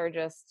kids are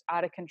just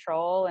out of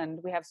control and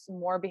we have some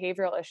more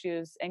behavioral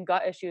issues and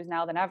gut issues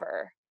now than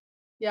ever.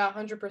 Yeah,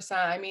 100%.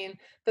 I mean,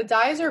 the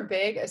dyes are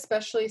big,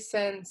 especially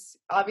since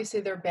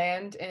obviously they're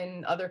banned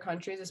in other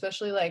countries,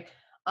 especially like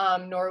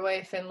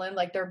Norway, Finland,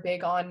 like they're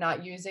big on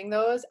not using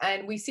those.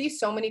 And we see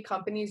so many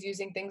companies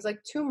using things like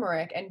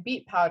turmeric and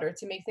beet powder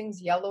to make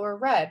things yellow or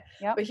red.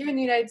 Yep. But here in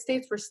the United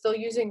States, we're still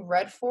using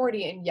red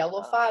 40 and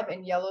yellow 5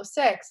 and yellow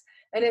 6.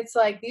 And it's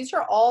like these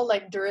are all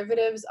like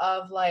derivatives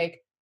of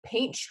like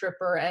paint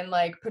stripper and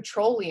like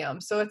petroleum.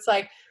 So it's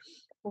like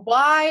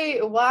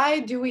why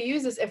do we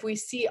use this if we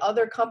see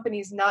other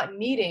companies not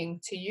needing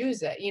to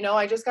use it?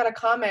 I just got a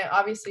comment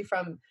obviously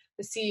from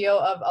the CEO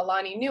of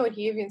Alani Nu, and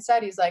he even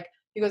said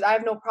he goes, I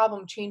have no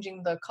problem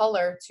changing the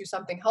color to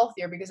something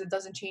healthier because it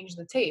doesn't change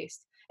the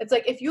taste. It's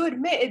like if you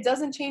admit it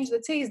doesn't change the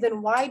taste,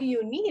 then why do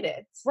you need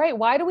it? Right.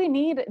 Why do we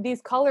need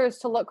these colors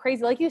to look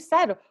crazy? Like you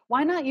said,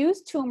 why not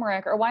use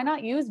turmeric or why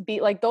not use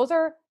beet? Like those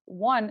are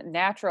one,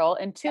 natural,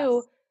 and two,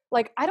 Yes.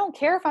 like I don't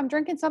care if I'm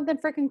drinking something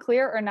freaking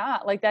clear or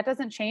not. Like that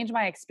doesn't change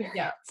my Yeah.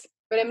 experience.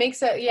 But it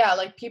makes it, yeah,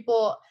 like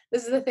people,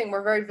 this is the thing,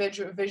 we're very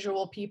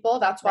visual people.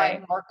 That's why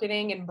Right.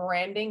 marketing and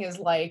branding is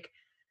like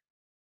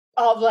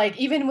of like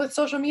even with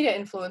social media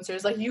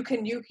influencers, like you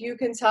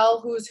can tell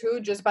who's who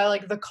just by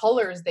like the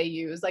colors they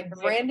use. Like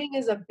Right. branding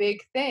is a big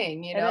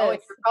thing, It and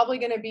is. you're probably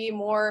going to be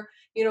more,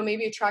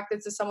 maybe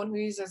attracted to someone who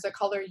uses a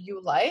color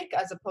you like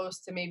as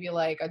opposed to maybe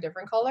like a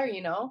different color.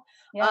 Yeah.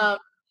 Um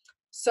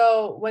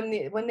so when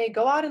they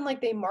go out and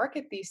like they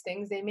market these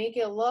things, they make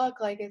it look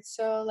like it's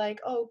so like,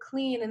 oh,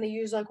 clean, and they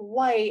use like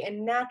white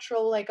and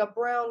natural like a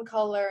brown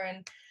color,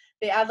 and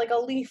they add like a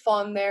leaf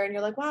on there, and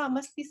you're like, wow, it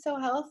must be so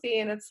healthy.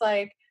 And it's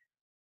like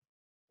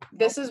Nope.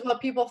 this is what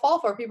people fall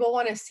for. People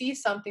want to see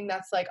something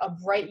that's like a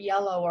bright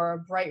yellow or a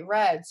bright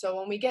red. So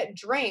when we get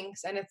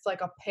drinks and it's like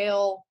a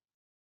pale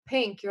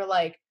pink, you're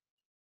like,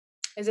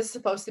 is this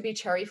supposed to be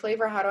cherry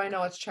flavor? How do I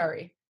know it's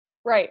cherry?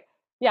 Right.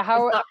 Yeah. It's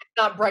How not it's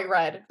not bright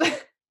red.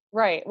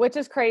 right. Which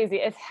is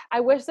crazy. I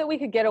wish that we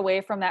could get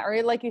away from that.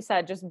 Or like you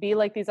said, just be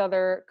like these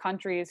other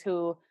countries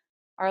who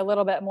are a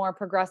little bit more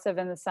progressive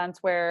in the sense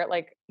where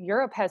like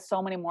Europe has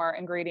so many more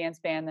ingredients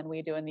banned than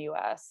we do in the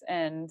US.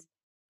 And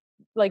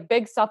like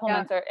big Yeah.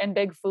 supplements and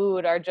big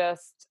food are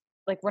just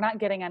like we're not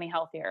getting any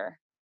healthier.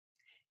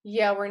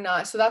 Yeah, we're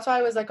not. So that's why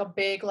I was like a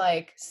big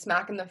like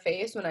smack in the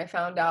face when I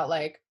found out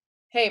like,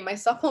 hey, my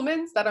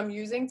supplements that I'm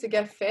using to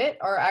get fit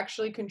are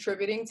actually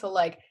contributing to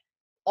like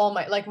all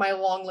my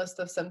long list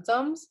of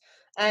symptoms.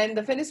 And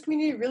the fitness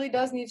community really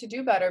does need to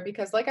do better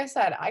because like I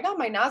said, I got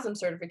my NASM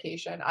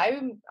certification.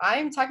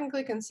 I'm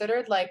technically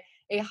considered like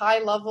a high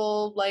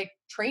level like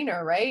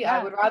trainer, right? I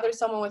Yeah, would rather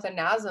someone with a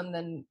NASM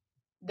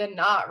than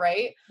not,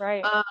 right?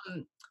 right.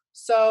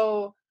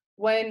 So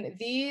when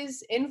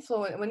these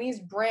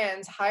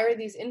brands hire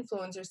these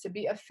influencers to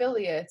be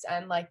affiliates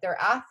and like they're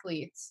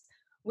athletes,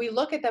 we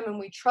look at them and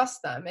we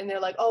trust them, and they're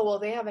like, oh well,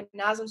 they have a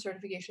NASM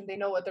certification, they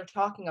know what they're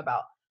talking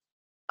about.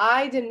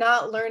 I did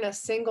not learn a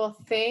single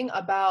thing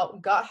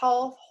about gut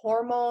health,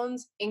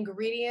 hormones,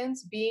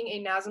 ingredients being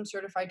a NASM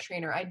certified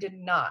trainer. I did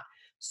not.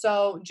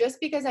 So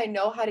just because I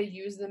know how to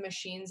use the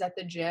machines at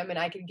the gym and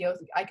I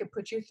could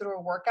put you through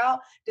a workout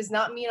does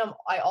not mean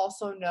I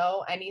also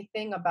know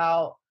anything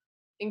about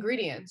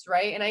ingredients,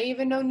 right? And I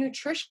even know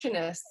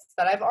nutritionists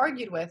that I've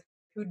argued with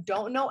who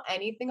don't know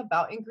anything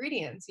about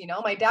ingredients.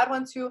 My dad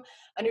went to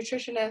a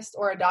nutritionist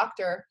or a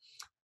doctor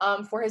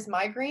for his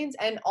migraines.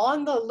 And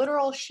on the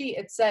literal sheet,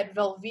 it said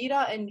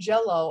Velveeta and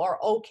Jello are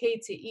okay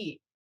to eat,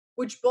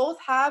 which both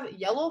have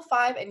yellow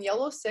 5 and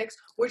yellow 6,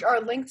 which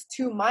are linked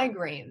to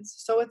migraines.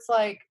 So it's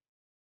like,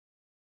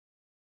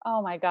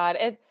 Oh my God.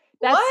 That's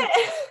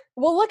what?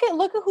 Well, look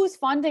at who's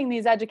funding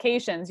these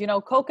educations. You know,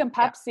 Coke and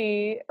Yeah.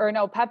 Pepsi, or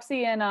no,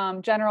 Pepsi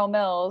and General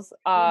Mills.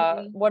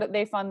 Mhm. What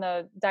they fund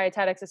the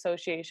Dietetics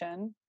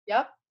Association.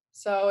 Yep.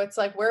 So it's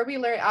like where we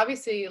learn,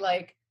 obviously,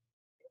 like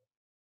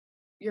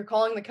you're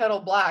calling the kettle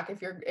black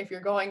if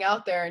you're going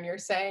out there and you're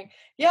saying,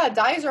 yeah,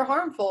 dyes are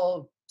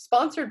harmful,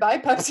 sponsored by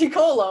Pepsi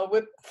Cola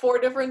with 4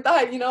 different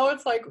dyes.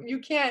 It's like you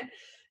can't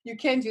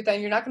do that.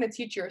 And you're not going to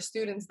teach your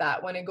students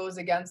that when it goes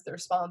against their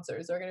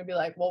sponsors. They're going to be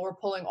like, well, we're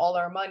pulling all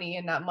our money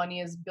and that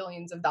money is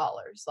billions of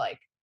dollars. Like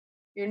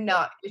you're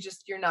not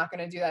going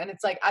to do that. And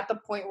it's like at the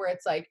point where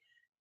it's like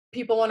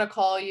people want to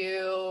call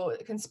you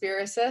a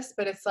conspiracist,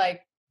 but it's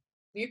like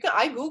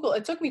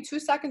it took me 2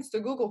 seconds to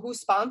Google who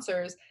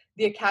sponsors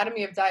the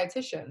Academy of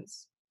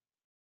Dietitians.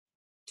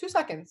 2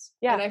 seconds.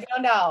 Yeah. And I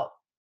found out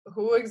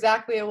who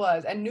exactly it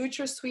was. And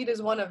NutraSweet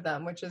is one of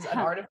them, which is an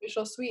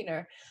artificial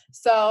sweetener.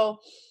 So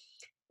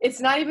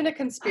it's not even a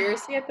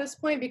conspiracy at this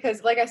point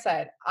because, like I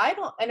said,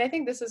 and I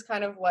think this is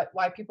kind of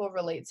why people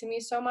relate to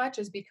me so much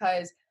is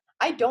because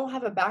I don't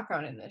have a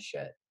background in this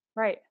shit.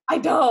 Right. I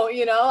don't,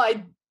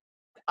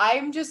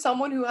 I'm just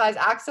someone who has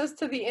access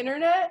to the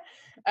internet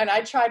and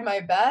I tried my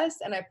best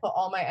and I put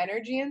all my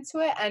energy into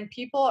it and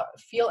people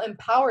feel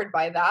empowered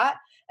by that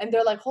and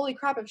they're like, holy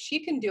crap, if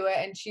she can do it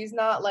and she's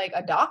not like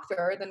a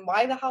doctor, then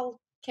why the hell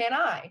can't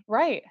I?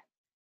 Right.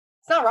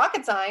 It's not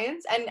rocket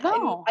science. And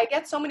No. I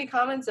get so many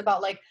comments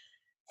about like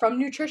from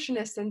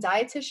nutritionists and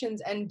dietitians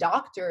and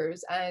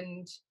doctors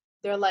and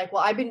they're like,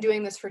 well, I've been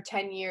doing this for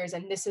 10 years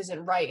and this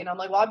isn't right. And I'm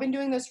like, well, I've been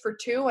doing this for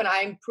 2 and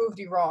I proved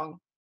you wrong.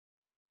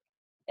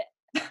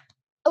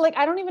 Like,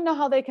 I don't even know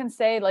how they can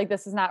say like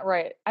this is not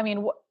right. I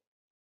mean,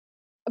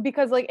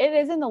 because like it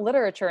is in the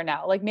literature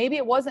now. Like maybe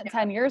it wasn't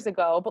 10 years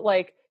ago, but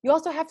like you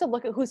also have to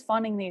look at who's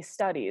funding these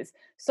studies.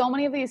 So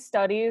many of these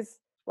studies,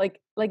 like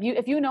you,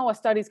 if you know a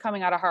study's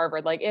coming out of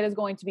Harvard, like it is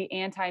going to be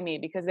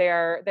anti-meat because they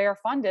are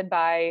funded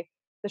by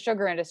the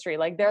sugar industry.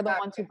 Like they're the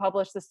ones who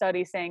published the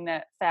study saying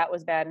that fat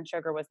was bad and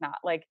sugar was not.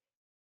 Like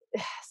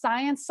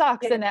science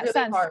sucks in that really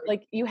sense. hard.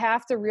 Like you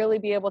have to really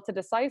be able to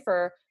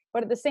decipher,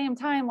 but at the same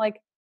time,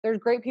 like there's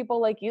great people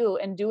like you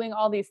and doing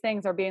all these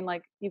things are being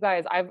like, you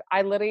guys,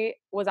 I literally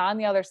was on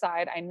the other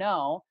side.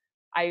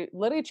 I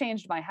literally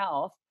changed my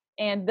health.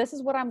 And this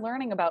is what I'm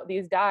learning about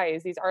these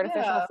dyes, these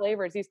artificial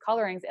flavors, these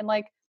colorings. And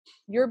like,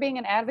 you're being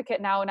an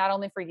advocate now, not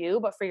only for you,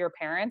 but for your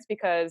parents,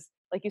 because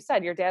like you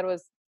said, your dad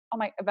was, oh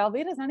my,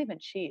 Velveeta's not even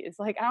cheese.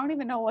 Like, I don't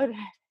even know what.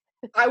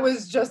 I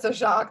was just a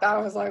shocked. I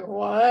was like,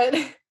 what?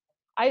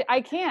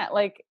 I can't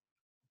like,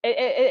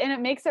 and it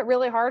makes it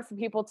really hard for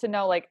people to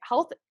know like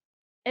health.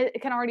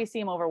 It can already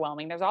seem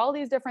overwhelming. There's all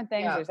these different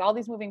things. There's all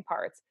these moving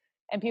parts,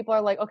 and people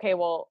are like, okay,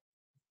 well,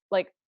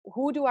 like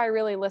who do I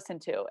really listen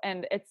to?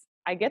 And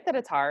I get that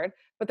it's hard,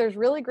 but there's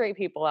really great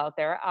people out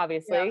there,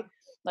 obviously,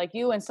 like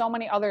you and so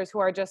many others who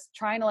are just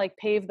trying to like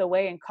pave the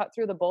way and cut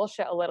through the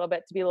bullshit a little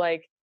bit to be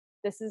like,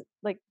 this is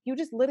like, you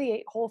just literally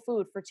ate whole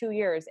food for 2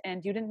 years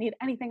and you didn't need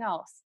anything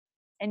else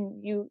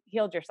and you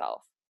healed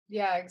yourself.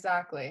 Yeah,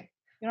 exactly.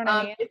 You know what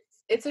I mean?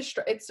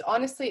 It's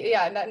honestly,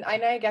 yeah, and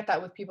I get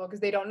that with people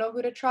because they don't know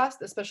who to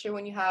trust, especially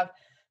when you have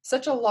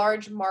such a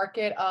large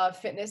market of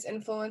fitness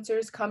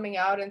influencers coming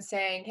out and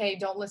saying, hey,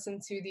 don't listen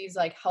to these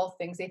like health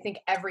things. They think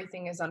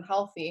everything is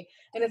unhealthy.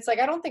 And it's like,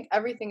 I don't think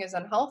everything is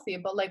unhealthy,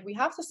 but like we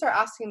have to start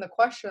asking the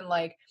question,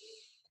 like,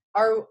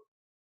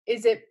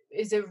 is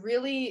it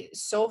really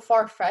so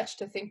far-fetched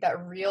to think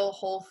that real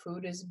whole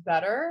food is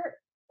better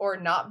or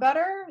not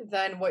better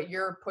than what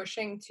you're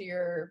pushing to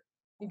your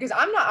because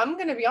I'm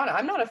going to be honest,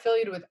 I'm not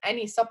affiliated with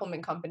any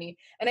supplement company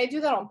and I do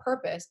that on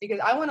purpose because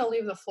I want to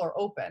leave the floor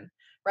open,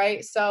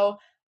 right? So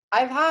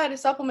I've had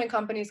supplement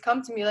companies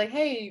come to me like,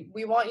 "Hey,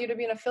 we want you to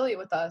be an affiliate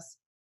with us."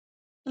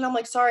 And I'm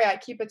like, "Sorry, I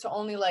keep it to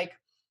only like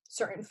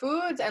certain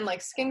foods and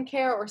like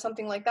skincare or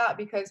something like that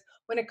because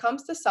when it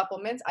comes to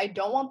supplements, I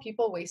don't want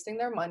people wasting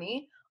their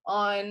money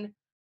on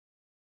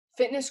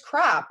fitness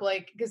crap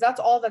like because that's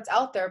all that's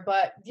out there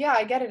but yeah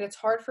I get it it's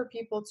hard for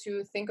people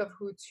to think of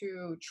who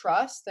to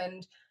trust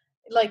and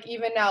like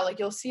even now like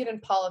you'll see it in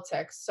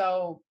politics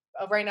so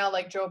right now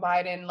like Joe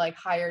Biden like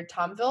hired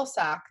Tom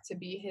Vilsack to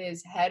be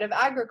his head of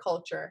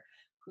agriculture.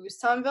 Who's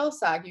Tom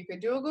Vilsack? You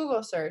could do a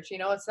Google search,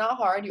 it's not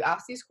hard. You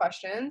ask these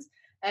questions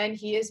and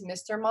he is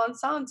Mr.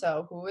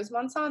 Monsanto. Who is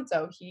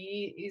Monsanto?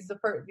 He is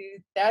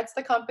that's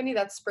the company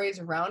that sprays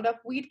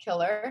Roundup weed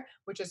killer,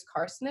 which is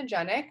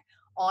carcinogenic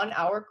on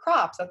our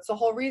crops. That's the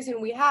whole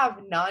reason we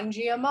have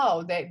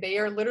non-GMO. They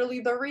are literally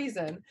the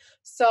reason.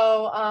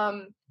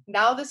 So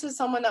now this is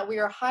someone that we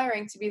are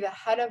hiring to be the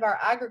head of our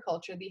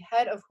agriculture, the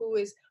head of who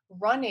is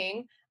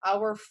running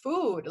our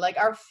food, like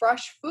our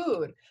fresh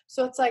food.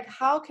 So it's like,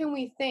 how can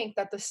we think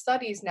that the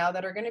studies now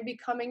that are going to be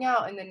coming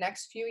out in the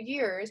next few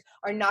years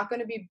are not going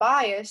to be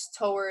biased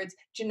towards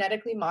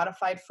genetically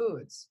modified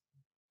foods?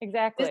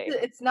 Exactly.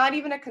 It's not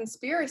even a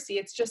conspiracy.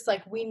 It's just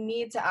like we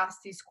need to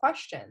ask these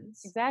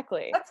questions.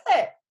 Exactly. That's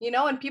it.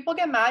 And people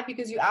get mad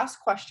because you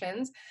ask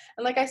questions.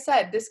 And like I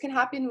said, this can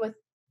happen with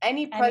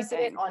any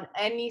president on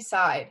any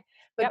side.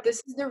 But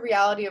this is the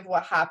reality of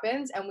what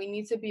happens. And we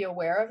need to be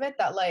aware of it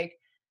that like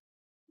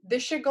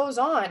this shit goes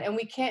on, and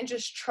we can't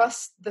just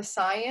trust the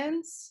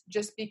science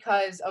just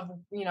because of,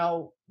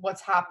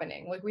 what's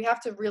happening. Like, we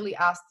have to really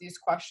ask these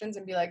questions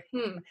and be like,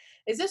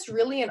 is this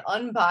really an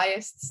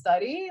unbiased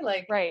study?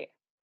 Like, Right.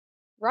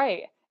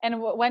 Right. And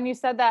when you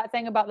said that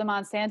thing about the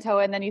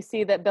Monsanto, and then you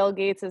see that Bill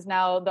Gates is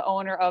now the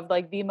owner of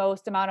like the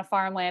most amount of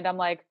farmland, I'm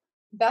like,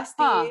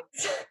 huh,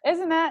 besties.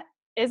 isn't that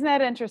isn't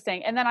that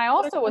interesting? And then I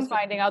What a also was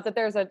finding coincidence. out that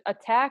there's a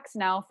tax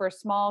now for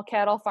small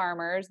cattle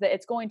farmers, that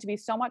it's going to be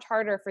so much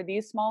harder for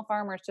these small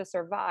farmers to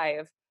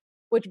survive,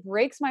 which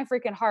breaks my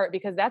freaking heart,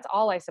 because that's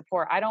all I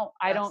support. I don't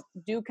Yes,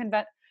 do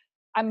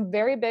I'm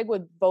very big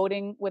with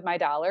voting with my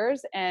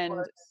dollars. of And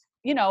course.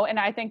 and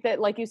I think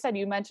that, like you said,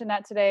 you mentioned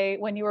that today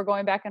when you were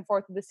going back and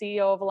forth with the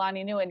CEO of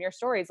Alani Nu in your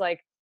stories, like,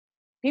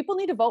 people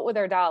need to vote with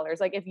their dollars.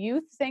 Like, if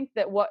you think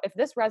that if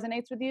this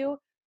resonates with you,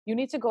 you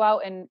need to go out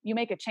and you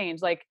make a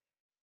change. Like,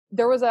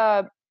 there was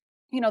the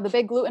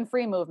big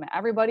gluten-free movement.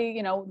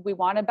 Everybody, we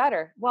wanted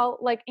better. Well,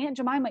 like, Aunt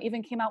Jemima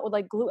even came out with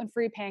like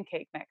gluten-free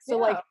pancake mix. So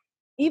like,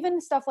 Yeah. even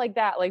stuff like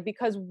that, like,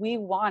 because we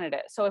wanted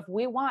it. So if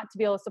we want to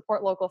be able to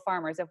support local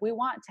farmers, if we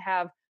want to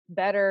have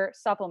better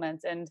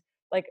supplements and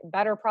like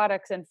better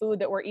products and food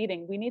that we're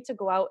eating, we need to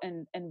go out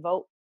and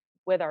vote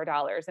with our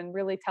dollars and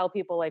really tell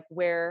people like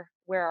where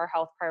our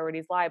health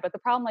priorities lie. But the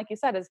problem, like you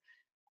said, is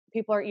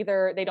people are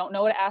either they don't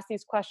know to ask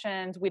these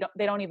questions,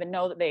 they don't even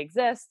know that they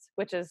exist,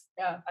 which is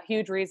Yeah. a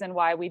huge reason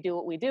why we do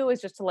what we do,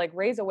 is just to like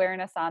raise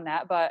awareness on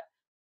that. But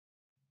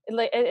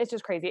it's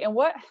just crazy. And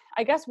what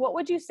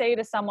would you say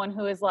to someone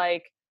who is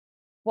like,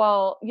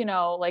 well,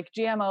 like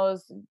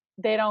GMOs,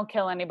 they don't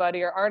kill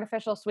anybody, or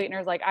artificial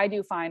sweeteners, like, I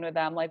do fine with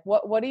them. Like,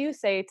 what do you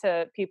say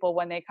to people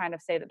when they kind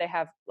of say that they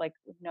have like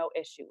no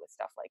issue with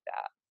stuff like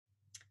that?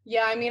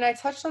 Yeah, I mean, I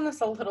touched on this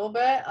a little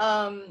bit,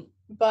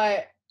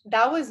 but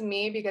that was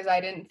me because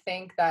I didn't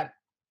think that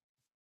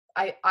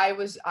I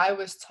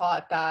was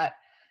taught that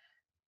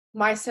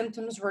my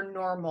symptoms were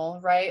normal,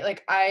 right?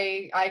 Like,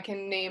 I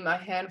can name a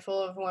handful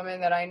of women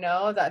that I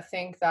know that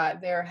think that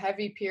their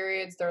heavy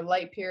periods, their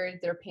light periods,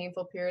 their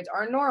painful periods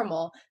are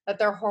normal, that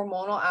their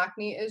hormonal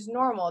acne is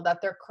normal, that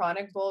their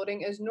chronic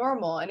bloating is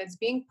normal, and it's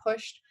being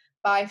pushed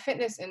by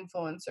fitness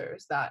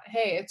influencers that,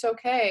 hey, it's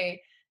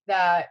okay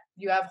that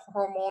you have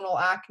hormonal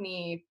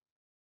acne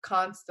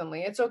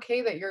constantly. It's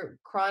okay that you're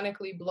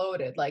chronically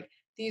bloated. Like,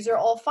 these are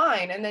all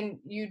fine, and then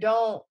you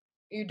don't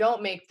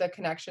make the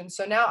connection.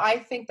 So now I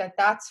think that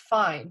that's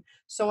fine.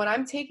 So when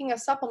I'm taking a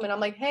supplement, I'm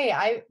like, "Hey,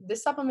 I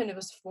this supplement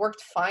was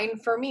worked fine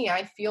for me.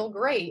 I feel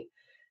great."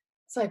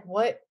 It's like,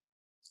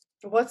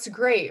 what's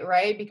great,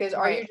 right? Because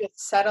are Right. you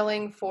just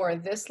settling for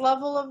this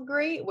level of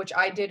great, which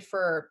I did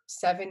for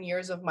 7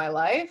 years of my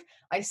life.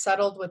 I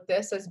settled with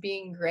this as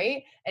being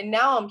great, and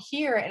now I'm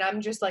here and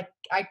I'm just like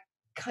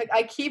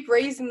I keep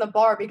raising the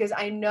bar because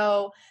I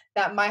know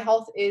that my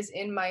health is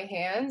in my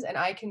hands and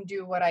I can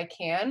do what I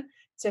can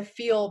to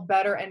feel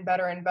better and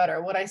better and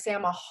better. Would I say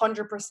I'm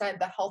 100%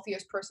 the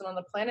healthiest person on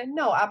the planet?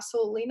 No,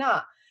 absolutely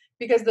not.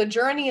 Because the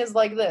journey is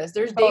like this.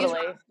 There's days where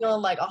I'm Totally.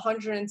 feeling like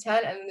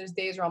 110, and then there's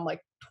days where I'm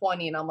like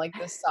 20 and I'm like,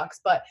 this sucks.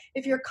 But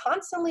if you're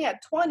constantly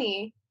at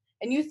 20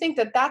 and you think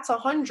that that's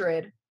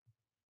 100,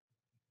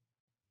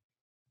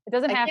 It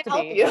doesn't I have can't to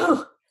help be.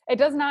 you. It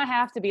does not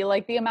have to be.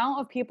 Like, the amount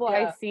of people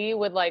I Yeah. see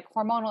with like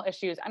hormonal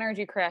issues,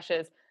 energy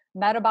crashes,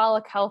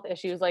 metabolic health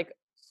issues, like,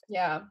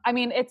 Yeah. I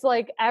mean, it's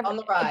like On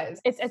the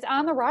rise. it's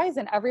on the rise,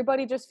 and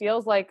everybody just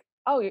feels like,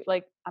 oh,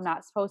 like, I'm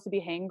not supposed to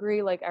be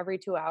hangry like every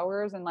 2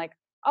 hours, and like,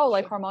 oh,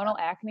 like Should hormonal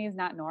acne is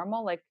not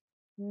normal. Like,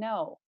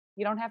 no,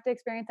 you don't have to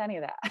experience any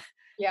of that.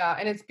 Yeah,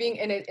 and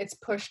it's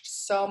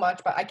pushed so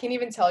much, but I can't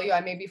even tell you,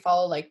 I maybe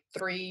follow like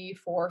 3,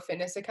 4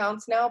 fitness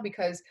accounts now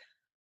because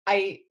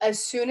I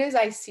as soon as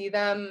I see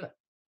them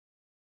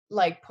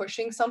like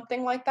pushing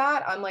something like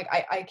that, I'm like,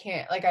 I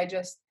can't. Like,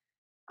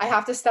 I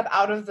have to step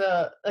out of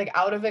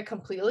it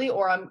completely,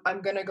 or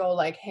I'm gonna go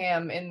like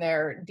ham in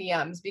their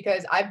DMs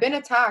because I've been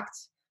attacked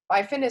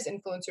by fitness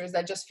influencers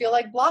that just feel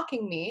like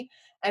blocking me,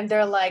 and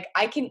they're like,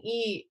 I can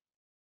eat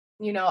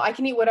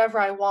whatever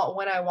I want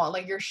when I want.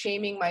 Like, you're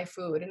shaming my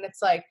food. And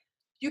it's like,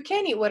 you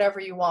can eat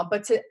whatever you want,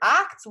 but to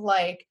act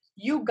like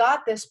you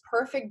got this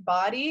perfect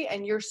body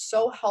and you're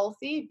so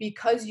healthy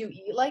because you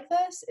eat like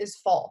this is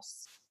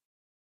false.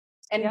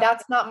 And Yep.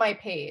 that's not my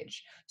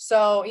page.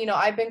 So,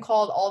 I've been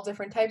called all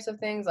different types of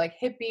things like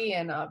hippie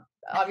and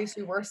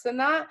obviously worse than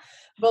that.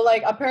 But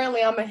like,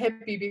 apparently I'm a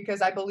hippie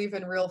because I believe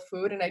in real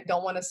food and I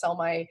don't want to sell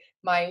my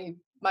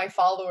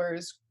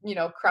followers,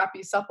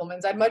 crappy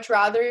supplements. I'd much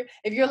rather,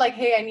 if you're like,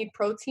 hey, I need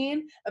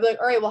protein, I'd be like,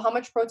 all right, well, how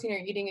much protein are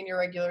you eating in your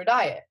regular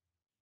diet?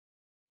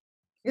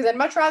 Because I'd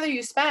much rather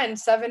you spend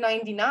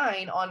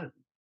 $7.99 on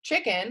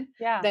chicken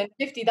Yeah. than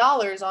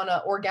 $50 on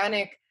an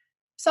organic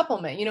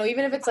supplement.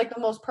 Even if it's like the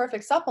most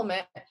perfect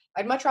supplement,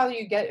 I'd much rather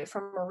you get it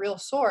from a real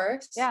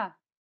source, Yeah.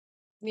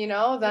 than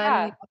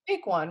Yeah. a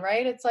fake one,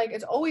 right? It's like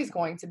it's always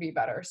going to be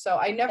better. So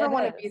I never It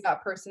want to be is.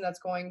 that person that's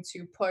going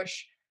to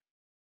push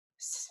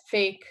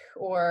fake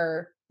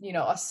or,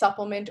 a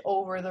supplement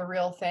over the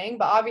real thing.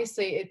 But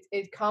obviously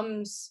it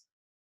comes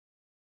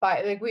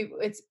buy, like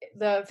it's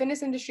the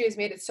fitness industry has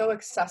made it so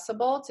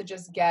accessible to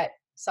just get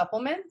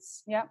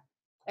supplements. Yep.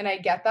 And I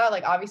get that.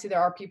 Like, obviously,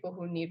 there are people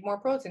who need more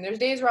protein. There's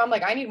days where I'm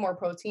like, I need more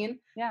protein.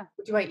 Yeah.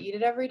 But do I eat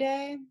it every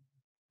day?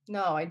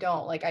 No, I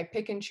don't. Like, I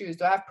pick and choose.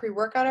 Do I have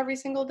pre-workout every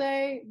single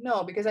day?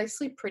 No, because I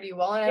sleep pretty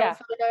well and I Yeah. don't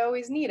feel like I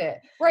always need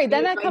it. Right. Do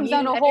Then that I comes need down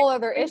an to energy whole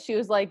other drink?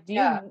 issues. Like, do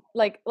Yeah. you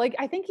like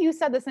I think you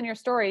said this in your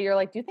story. You're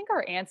like, do you think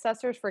our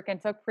ancestors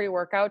freaking took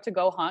pre-workout to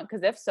go hunt?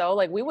 Because if so,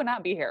 like we would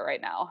not be here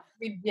right now.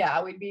 We'd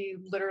be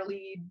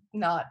literally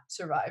not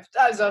survived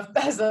as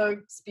a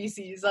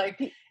species.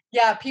 Like,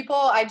 yeah, people,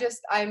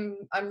 I'm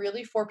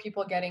really for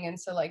people getting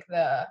into like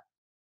the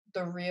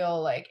real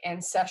like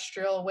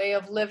ancestral way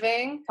of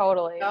living.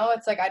 Totally. No,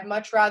 it's like I'd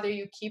much rather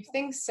you keep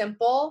things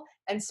simple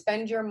and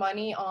spend your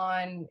money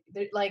on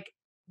like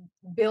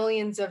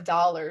billions of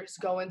dollars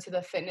go into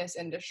the fitness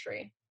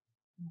industry.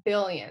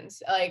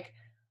 Billions. Like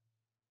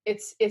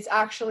it's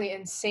actually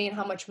insane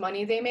how much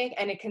money they make,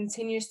 and it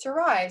continues to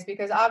rise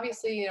because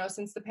obviously,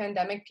 since the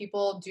pandemic,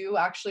 people do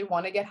actually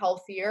want to get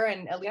healthier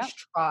and at Yep.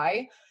 least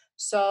try.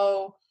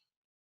 So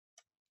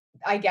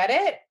I get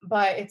it,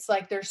 but it's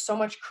like there's so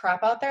much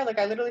crap out there. Like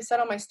I literally said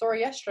on my story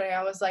yesterday,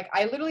 I was like,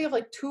 I literally have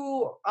like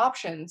two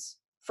options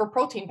for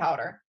protein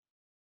powder.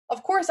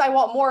 Of course, I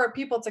want more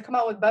people to come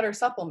out with better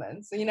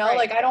supplements. Right.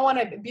 Like I don't want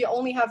to be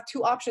only have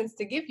two options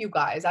to give you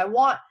guys. I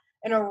want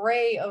an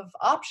array of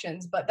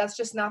options, but that's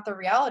just not the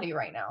reality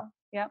right now.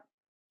 Yep.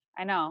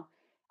 I know.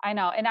 I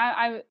know. And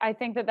I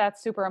think that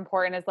that's super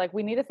important is like,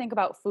 we need to think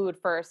about food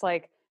first.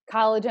 Like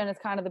collagen is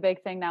kind of the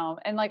big thing now.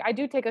 And like, I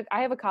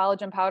have a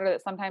collagen powder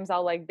that sometimes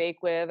I'll like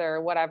bake with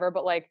or whatever,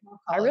 but like,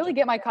 I really Collagen.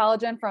 get my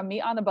collagen from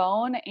meat on the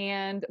bone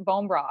and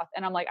bone broth.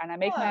 And I'm like, and I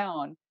make Yeah. my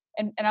own.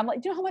 And I'm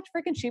like, do you know how much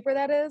freaking cheaper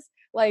that is?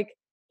 Like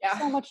Yeah.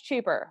 so much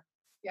cheaper.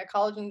 Yeah,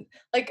 collagen.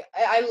 Like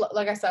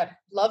like I said,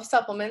 love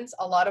supplements.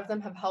 A lot of them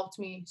have helped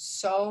me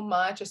so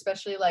much,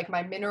 especially like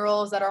my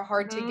minerals that are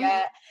hard to Mhm.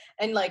 get,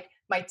 and like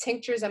my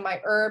tinctures and my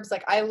herbs.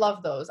 Like I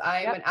love those.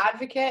 I'm Yep. an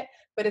advocate,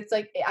 but it's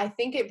like I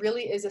think it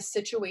really is a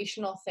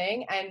situational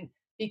thing, and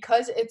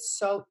because it's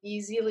so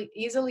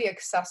easily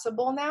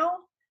accessible now,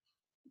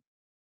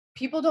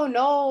 people don't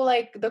know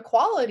like the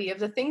quality of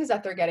the things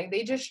that they're getting.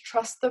 They just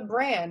trust the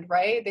brand,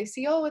 right? They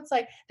see, oh, it's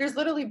like there's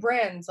literally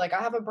brands. Like I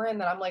have a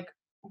brand that I'm like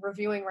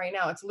reviewing right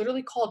now. It's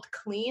literally called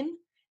Clean,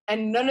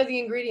 and none of the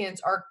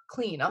ingredients are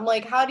clean. I'm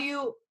like, how do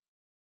you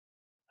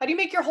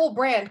make your whole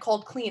brand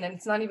called Clean and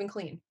it's not even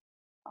clean?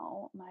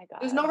 Oh my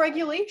There's God. no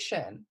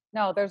regulation.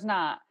 No, there's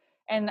not.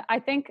 And I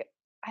think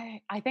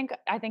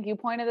you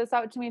pointed this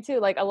out to me too.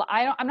 Like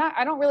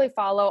I don't really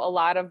follow a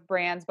lot of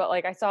brands, but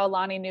like I saw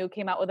Lonnie New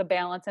came out with a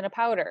balance in a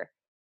powder.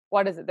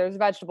 What is it? There's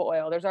vegetable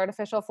oil, there's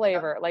artificial Yeah.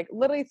 flavor, like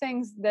literally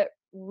things that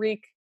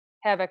wreak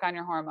havoc on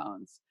your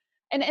hormones.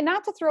 And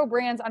not to throw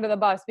brands under the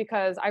bus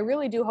because I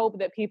really do hope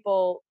that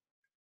people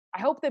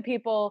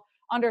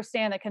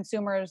understand that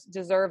consumers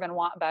deserve and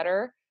want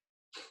better.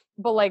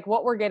 But like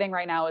what we're getting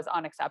right now is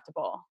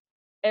unacceptable.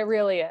 It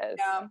really is.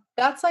 Yeah.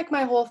 That's like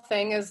my whole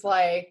thing is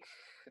like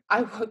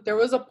there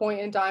was a point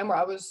in time where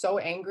I was so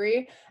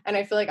angry, and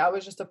I feel like I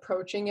was just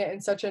approaching it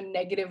in such a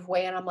negative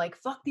way, and I'm like,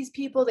 fuck these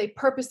people, they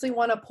purposely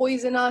want to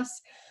poison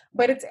us.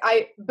 But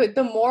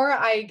the more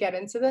I get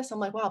into this, I'm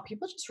like, wow,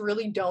 people just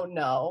really don't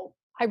know.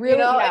 I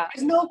really, And yeah.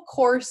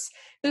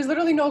 there's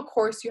literally no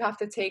course you have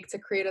to take to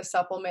create a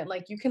supplement.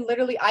 Like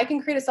I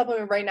can create a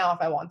supplement right now if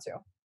I want to.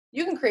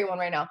 You can create one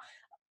right now.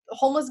 A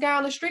homeless guy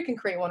on the street can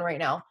create one right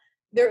now.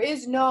 There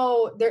is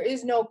no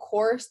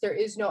course, there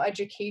is no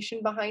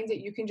education behind it.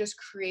 You can just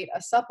create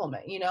a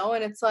supplement,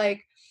 and it's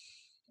like,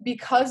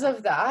 because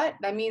of that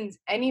means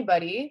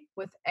anybody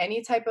with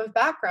any type of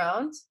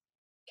background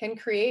can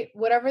create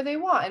whatever they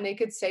want, and they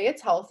could say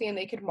it's healthy and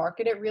they could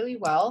market it really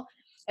well,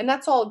 and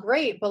that's all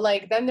great. But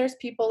like then there's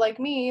people like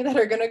me that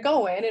are going to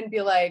go in and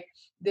be like,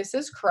 this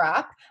is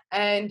crap,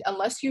 and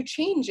unless you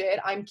change it,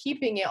 I'm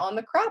keeping it on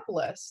the crap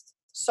list.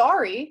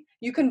 Sorry,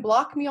 you can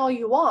block me all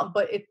you want,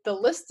 but the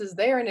list is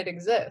there and it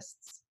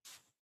exists.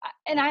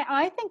 And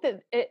I think that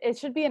it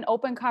should be an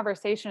open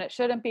conversation. It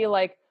shouldn't be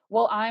like,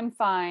 well, I'm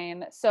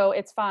fine, so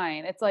it's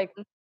fine. It's like,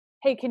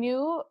 hey, can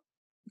you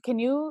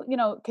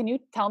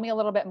tell me a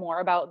little bit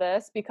more about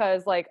this?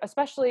 Because like,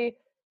 especially,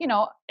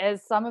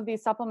 as some of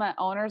these supplement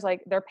owners,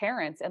 like they're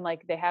parents and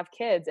like they have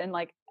kids. And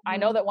like, I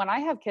know Mhm. that when I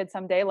have kids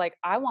someday, like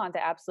I want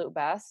the absolute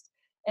best.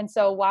 And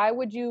so why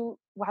would you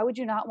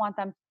not want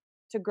them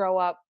to grow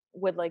up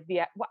with like you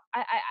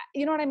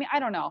know what I mean? I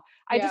don't know.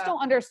 I just Yeah.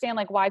 don't understand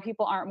like why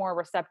people aren't more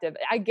receptive.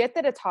 I get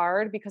that it's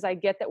hard because I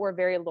get that we're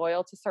very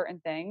loyal to certain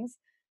things.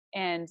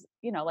 And,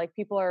 like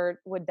people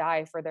would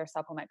die for their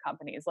supplement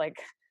companies. Like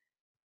I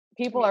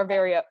people mean, are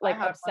very I like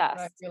had one and I'd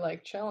obsessed. be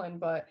like chilling,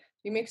 but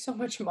you make so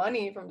much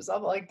money from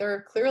stuff. Like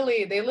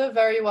they live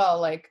very well.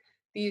 Like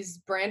these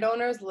brand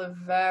owners live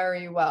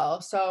very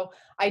well. So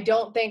I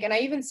don't think, and I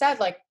even said,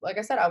 like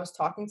I said, I was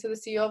talking to the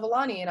CEO of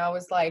Alani and I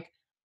was like,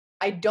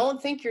 I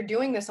don't think you're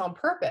doing this on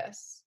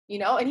purpose. you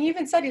know? And he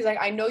even said, he's like,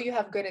 I know you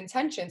have good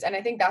intentions. And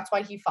I think that's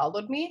why he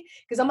followed me.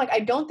 Cause I'm like, I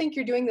don't think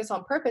you're doing this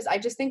on purpose. I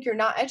just think you're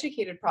not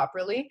educated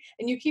properly.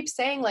 And you keep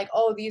saying like,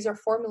 oh, these are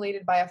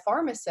formulated by a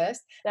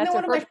pharmacist. And That's then your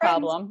one of my first friends,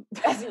 problem.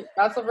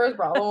 that's the first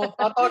problem. We'll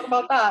not talk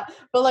about that.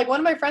 But like one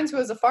of my friends who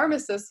was a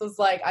pharmacist was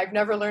like, I've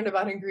never learned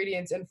about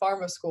ingredients in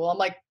pharma school. I'm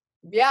like,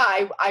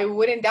 yeah, I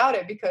wouldn't doubt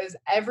it because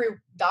every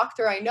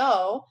doctor I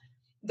know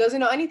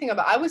doesn't know anything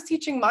about. I was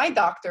teaching my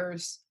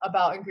doctors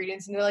about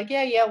ingredients and they're like,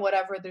 yeah,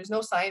 whatever. There's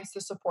no science to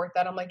support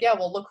that. I'm like, yeah,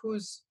 well, look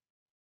who's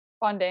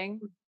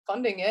Funding.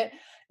 funding it.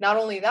 Not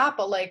only that,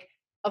 but like,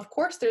 of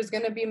course there's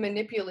going to be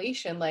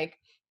manipulation. Like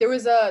there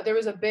was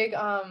a big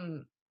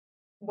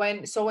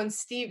when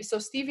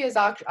stevia is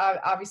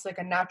obviously like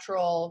a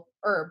natural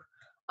herb,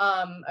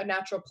 a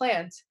natural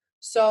plant.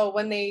 So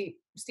when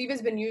stevia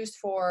has been used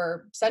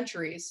for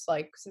centuries,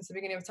 like since the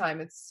beginning of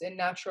time. It's in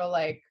natural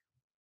like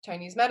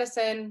Chinese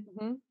medicine.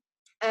 Hmm.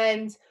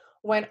 And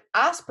when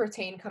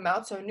aspartame come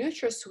out, so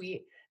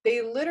NutraSweet,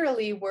 they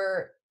literally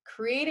were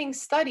creating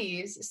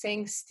studies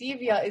saying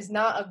stevia is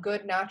not a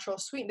good natural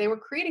sweet. They were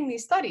creating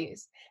these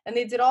studies and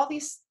they did all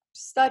these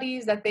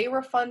studies that they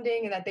were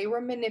funding and that they were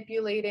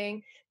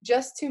manipulating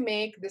just to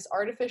make this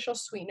artificial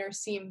sweetener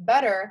seem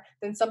better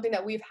than something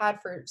that we've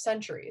had for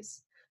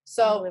centuries.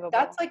 So Unbelievable.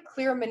 that's like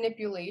clear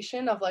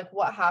manipulation of like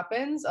what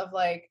happens of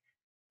like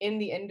in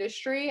the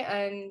industry.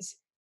 And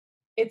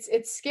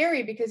it's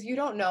scary because you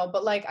don't know,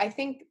 but like I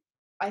think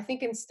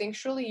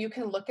instinctually you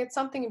can look at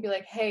something and be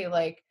like, hey,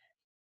 like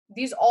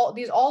these all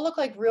look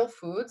like real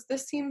foods.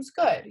 This seems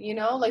good, you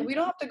know? Like Mhm. we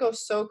don't have to go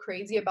so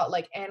crazy about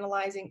like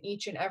analyzing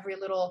each and every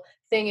little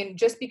thing. And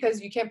just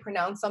because you can't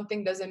pronounce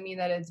something doesn't mean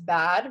that it's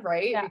bad,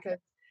 right? Yeah. Because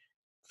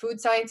food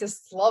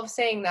scientists love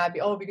saying that,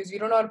 oh, because you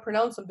don't know how to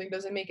pronounce something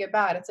doesn't make it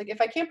bad. It's like if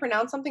I can't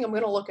pronounce something, I'm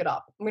gonna look it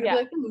up. I'm gonna be Yeah.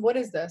 like, what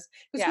is this?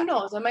 Because Yeah. who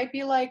knows? It might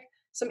be like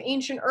some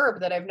ancient herb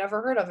that I've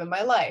never heard of in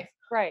my life.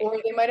 Right.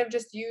 Or they might have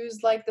just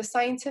used like the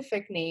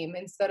scientific name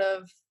instead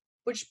of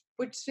which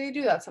they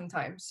do that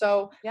sometimes.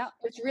 So Yeah.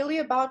 it's really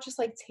about just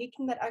like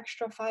taking that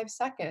extra 5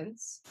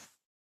 seconds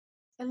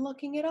and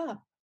looking it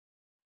up.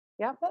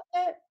 Yep. That's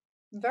it.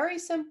 Very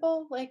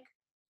simple. Like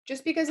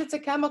just because it's a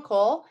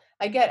chemical,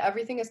 I get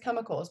everything is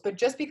chemicals, but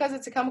just because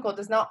it's a chemical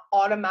does not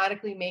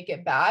automatically make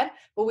it bad.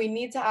 But we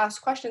need to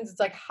ask questions. It's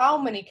like, how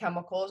many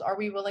chemicals are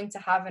we willing to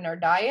have in our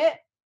diet?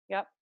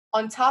 Yep.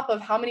 On top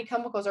of how many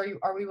chemicals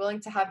are we willing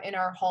to have in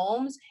our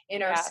homes,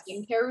 in our Yes.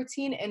 skincare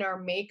routine, in our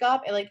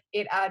makeup? And like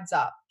it adds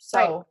up.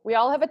 Right. So We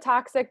all have a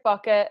toxic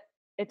bucket.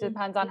 It Mhm.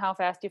 depends on how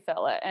fast you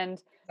fill it. And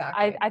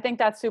Exactly. I think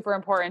that's super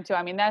important too.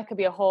 I mean, that could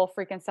be a whole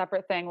freaking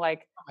separate thing.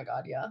 Like Oh my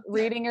God, yeah.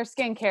 reading your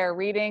skincare,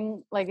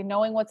 reading, like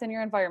knowing what's in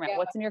your environment, Yeah.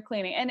 what's in your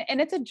cleaning. And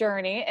it's a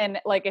journey.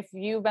 And like if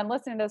you've been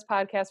listening to this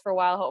podcast for a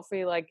while,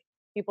 hopefully like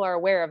people are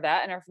aware of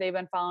that. And if they've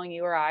been following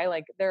you or I,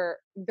 like they're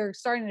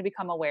starting to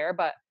become aware.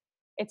 But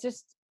it's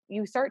just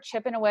you start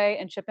chipping away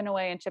and chipping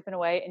away and chipping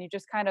away, and you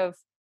just kind of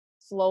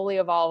slowly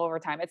evolve over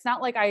time. It's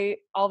not like I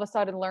all of a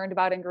sudden learned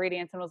about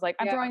ingredients and was like,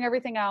 I'm Yeah. throwing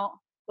everything out.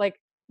 Like,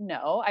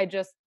 no,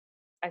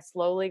 I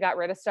slowly got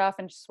rid of stuff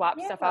and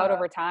swapped stuff out Yeah.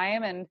 over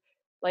time. And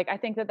like, I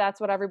think that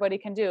that's what everybody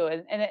can do.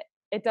 And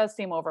it does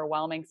seem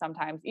overwhelming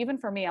sometimes. Even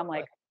for me, I'm Totally.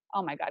 like,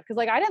 oh my God. Cause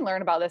like, I didn't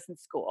learn about this in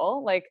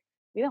school. Like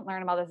we didn't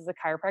learn about this as a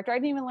chiropractor. I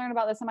didn't even learn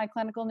about this in my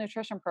clinical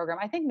nutrition program.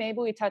 I think maybe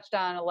we touched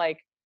on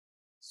like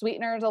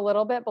sweeteners a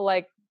little bit, but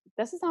like,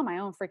 this is on my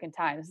own freaking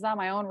time. This is on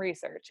my own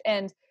research.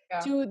 And Yeah.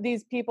 to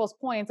these people's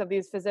points of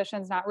these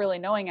physicians not really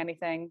knowing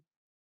anything,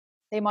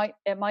 they might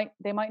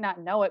not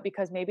know it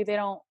because maybe they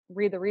don't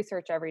read the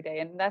research every day,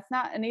 and that's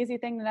not an easy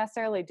thing to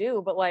necessarily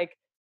do. But like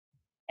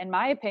in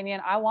my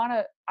opinion, I want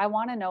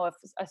to know if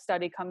a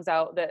study comes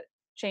out that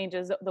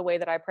changes the way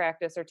that I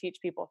practice or teach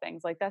people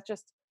things. Like that's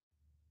just,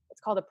 it's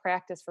called a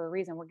practice for a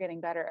reason. We're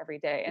getting better every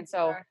day. And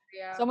so Exactly,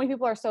 yeah. so many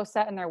people are so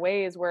set in their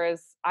ways,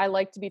 whereas I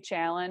like to be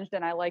challenged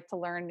and I like to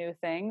learn new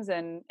things.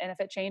 And if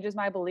it changes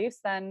my beliefs,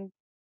 then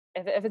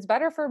if it's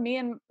better for me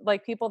and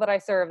like people that I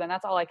serve, then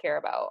that's all I care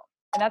about.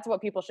 And that's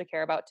what people should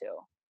care about too.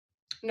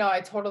 No,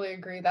 I totally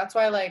agree. That's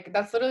why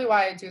that's literally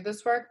why I do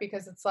this work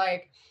because it's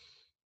like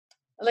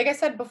I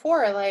said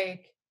before,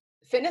 like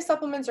fitness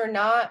supplements are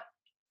not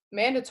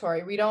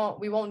mandatory. We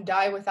won't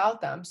die without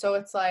them. So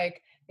it's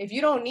like if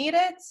you don't need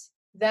it,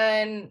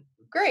 then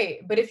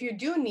great. But if you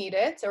do need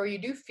it or you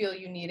do feel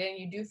you need it and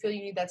you do feel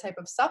you need that type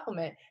of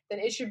supplement, then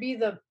it should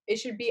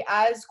be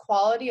as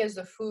quality as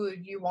the food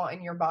you want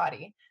in your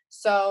body.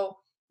 So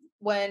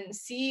when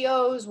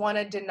CEOs want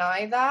to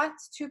deny that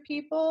to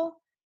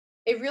people,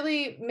 it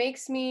really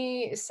makes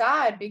me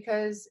sad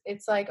because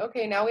it's like,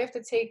 okay, now we have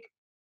to take,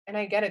 and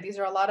I get it, these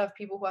are a lot of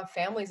people who have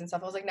families and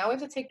stuff. I was like, now we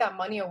have to take that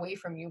money away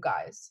from you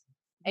guys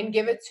and Mhm.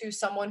 give it to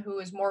someone who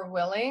is more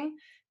willing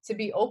to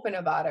be open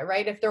about it,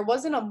 right? If there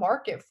wasn't a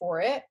market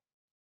for it,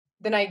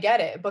 then I get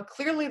it. But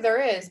clearly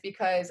there is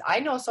because I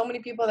know so many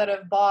people that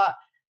have bought,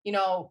 you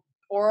know,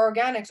 or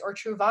organics or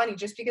Truvani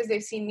just because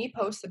they've seen me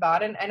post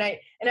about it. And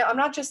I'm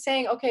not just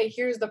saying, okay,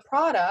 here's the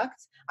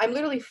product. I'm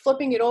literally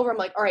flipping it over. I'm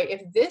like, all right,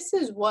 if this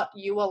is what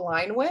you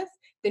align with,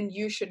 then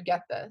you should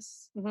get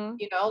this. Mhm.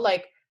 You know,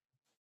 like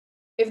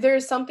if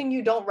there's something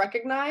you don't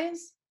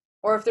recognize,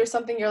 or if there's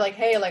something you're like,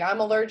 hey, like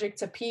I'm allergic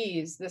to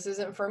peas, this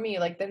isn't for me,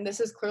 like then this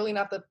is clearly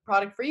not the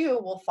product for you.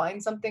 We'll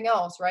find something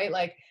else, right?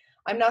 Like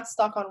I'm not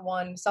stuck on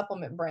one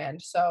supplement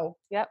brand. So,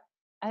 Yep.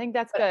 I think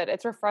that's but good.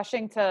 It's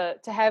refreshing to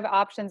have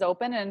options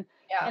open, and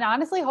yeah,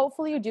 honestly,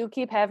 hopefully you do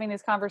keep having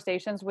these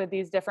conversations with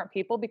these different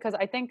people, because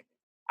I think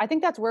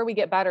that's where we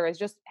get better, is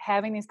just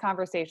having these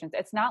conversations.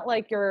 It's not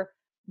like you're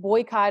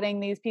boycotting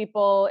these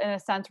people in a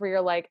sense where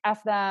you're like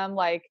F them,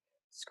 like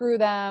screw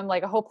them,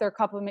 like I hope they're a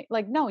couple of me.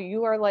 Like no,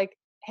 you are like,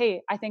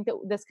 hey, I think that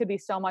this could be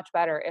so much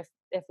better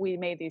if we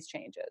made these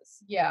changes.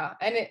 yeah.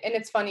 And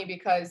it's funny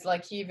because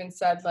like he even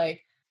said like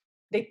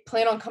they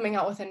plan on coming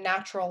out with a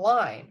natural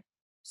line.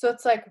 So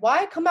it's like,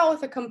 why come out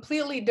with a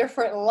completely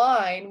different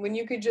line when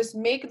you could just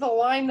make the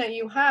line that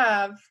you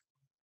have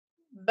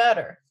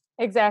better?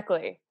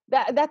 Exactly.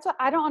 That's what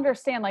I don't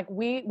understand. Like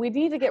we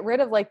need to get rid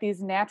of like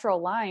these natural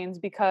lines,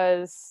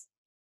 because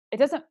it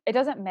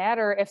doesn't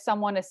matter if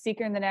someone is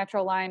seeking the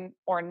natural line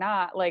or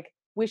not. Like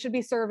we should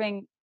be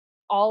serving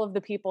all of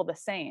the people the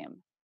same.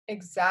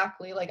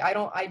 Exactly. Like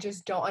I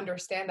just don't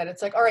understand that.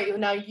 It's like, all right,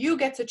 now you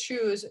get to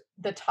choose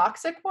the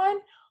toxic one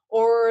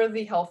or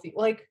the healthy.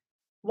 Like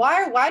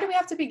why do we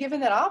have to be given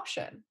that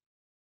option?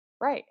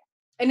 Right.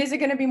 And is it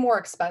going to be more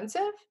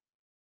expensive?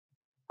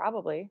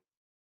 Probably.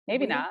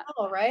 Maybe We don't not.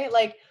 know, right?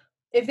 Like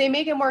if they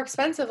make it more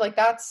expensive, like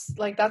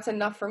that's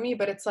enough for me,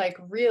 but it's like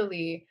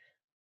really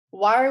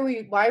why are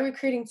we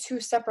creating two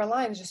separate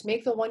lines? Just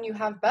make the one you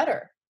have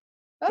better.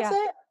 That's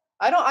Yeah. it.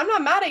 I'm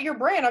not mad at your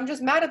brand. I'm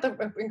just mad at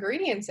the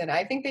ingredients in it.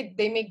 I think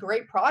they make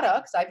great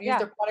products. I've used Yeah.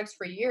 their products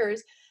for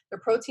years. Their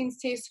proteins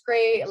taste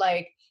great.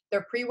 Like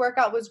their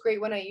pre-workout was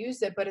great when I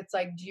used it, but it's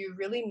like, do you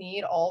really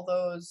need all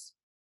those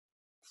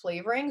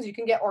flavorings? You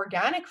can get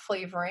organic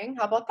flavoring.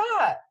 How about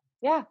that?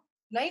 Yeah.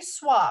 Nice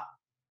swap.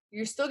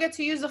 You still get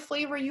to use the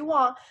flavor you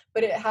want,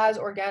 but it has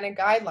organic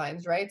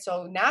guidelines, right?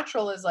 So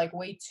natural is like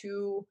way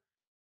too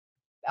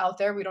out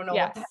there. We don't know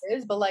what that Yes.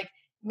 is, but like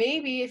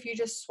maybe if you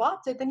just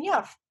swapped it, then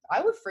yeah,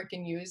 I would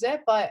freaking use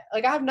it. But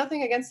like I have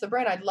nothing against the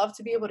brand. I'd love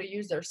to be able to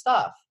use their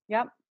stuff.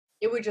 Yep.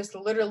 It would just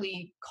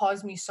literally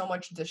cause me so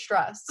much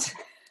distress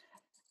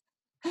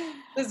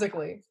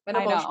physically and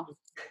I know. emotionally.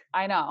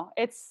 I know.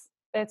 It's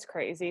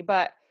crazy,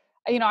 but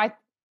I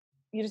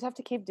you just have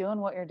to keep doing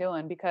what you're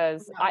doing,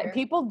 because I'm out here.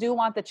 people do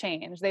want the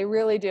change. They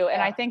really do.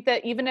 And I Yeah, think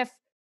that even if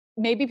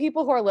maybe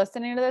people who are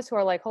listening to this who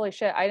are like, holy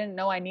shit, I didn't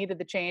know I needed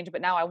the change,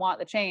 but now I want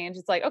the change.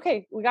 It's like,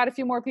 okay, we got a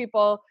few more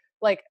people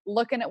like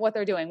looking at what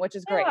they're doing, which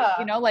is great.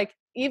 yeah. Like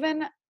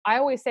even I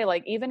always say,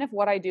 like, even if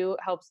what I do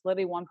helps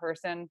literally one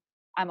person,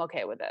 I'm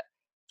okay with it.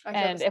 I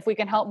feel the And same if we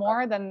can way. help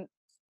more, then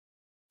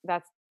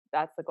that's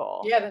that's the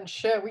goal. Yeah, then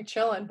shit, we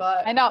chilling.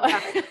 But I know.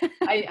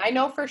 yeah, I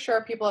know for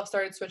sure people have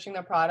started switching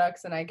their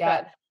products, and I Good.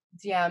 get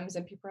DMs,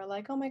 and people are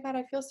like, "Oh my god,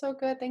 I feel so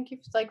good. Thank you,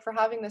 like for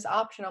having this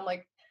option." I'm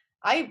like,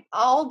 I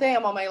all day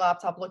I'm on my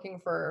laptop looking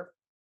for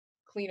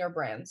cleaner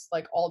brands,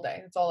 like all day.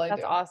 That's all I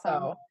That's do. awesome.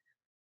 So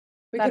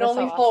we That can is so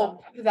only awesome.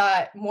 hope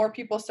that more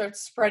people start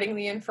spreading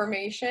the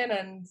information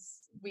and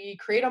we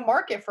create a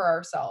market for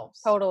ourselves.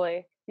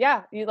 Totally.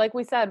 Yeah, you like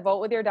we said, vote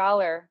with your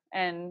dollar,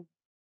 and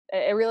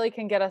it really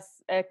can get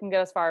us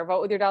far.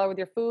 Vote with your dollar with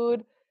your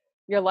food,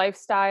 your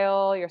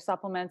lifestyle, your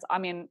supplements. I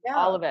mean,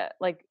 all Yeah, of it.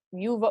 Like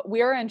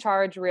we're in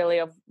charge really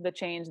of the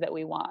change that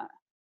we want.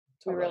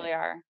 We totally. really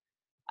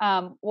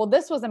are. Well,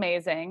 this was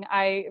amazing.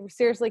 I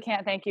seriously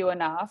can't thank you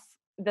enough.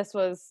 This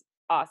was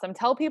awesome.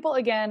 Tell people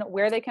again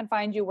where they can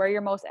find you, where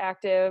you're most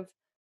active,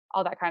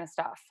 all that kind of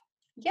stuff.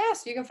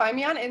 Yes, you can find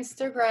me on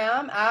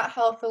Instagram at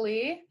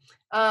healthily.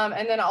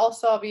 And then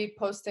also I'll be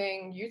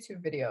posting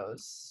YouTube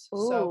videos.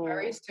 So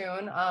very Ooh.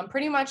 soon.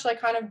 Pretty much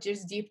like kind of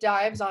just deep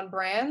dives on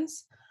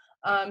brands.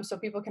 So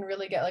people can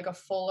really get like a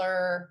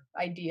fuller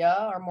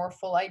idea or more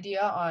full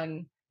idea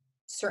on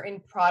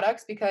certain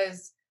products.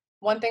 Because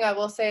one thing I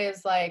will say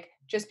is like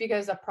just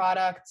because a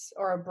product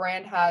or a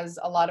brand has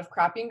a lot of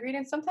crappy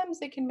ingredients, sometimes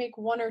they can make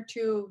one or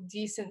two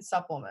decent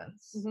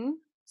supplements. Hmm.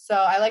 So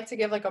I like to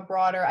give like a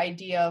broader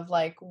idea of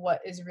like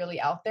what is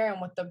really out there and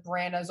what the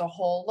brand as a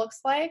whole looks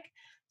like.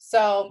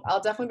 So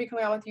I'll definitely be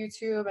coming out with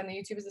YouTube, and the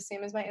YouTube is the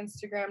same as my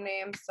Instagram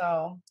name.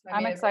 So I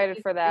I'm made it very excited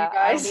easy for for you that.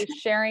 I will guys. be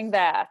sharing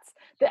that.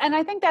 And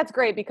I think that's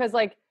great, because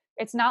like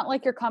it's not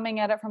like you're coming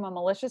at it from a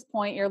malicious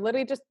point. You're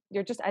literally just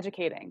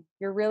educating.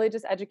 You're really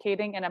just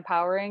educating and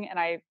empowering,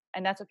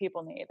 and that's what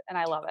people need. And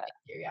I love it.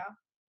 Yeah.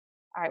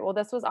 All right. Well,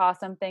 this was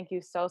awesome. Thank you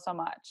so so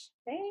much.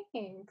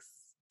 Thanks.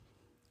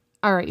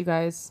 All right, you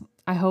guys.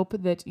 I hope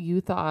that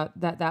you thought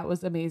that that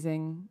was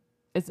amazing.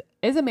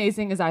 As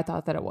amazing as I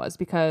thought that it was,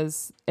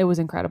 because it was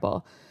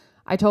incredible.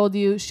 I told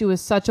you she was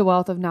such a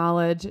wealth of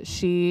knowledge.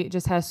 She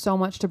just has so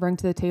much to bring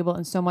to the table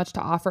and so much to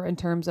offer in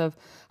terms of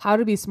how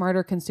to be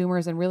smarter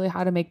consumers and really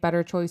how to make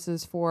better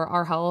choices for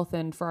our health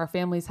and for our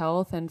family's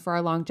health and for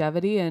our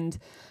longevity. And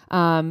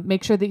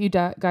make sure that you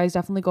guys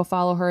definitely go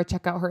follow her,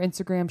 check out her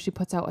Instagram. She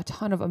puts out a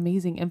ton of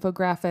amazing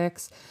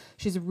infographics.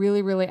 She's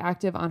really, really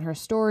active on her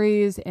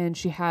stories, and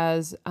she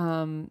has a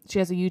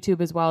YouTube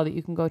as well that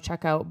you can go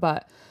check out.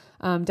 But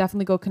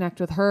definitely go connect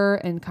with her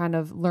and kind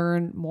of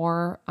learn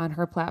more on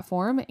her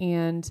platform.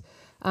 And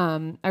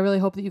I really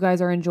hope that you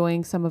guys are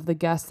enjoying some of the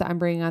guests that I'm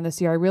bringing on this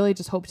year. I really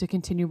just hope to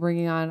continue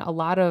bringing on a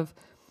lot of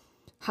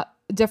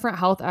different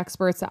health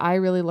experts that I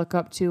really look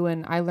up to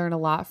and I learn a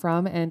lot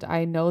from. And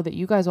I know that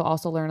you guys will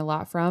also learn a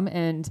lot from.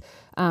 And,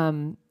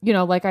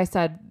 like I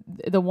said,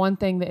 the one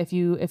thing that if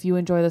you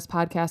enjoy this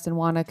podcast and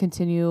want to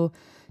continue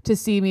to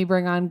see me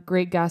bring on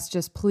great guests,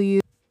 just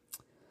please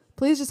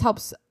just help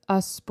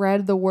us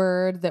spread the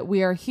word that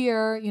we are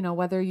here.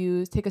 Whether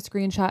you take a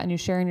screenshot and you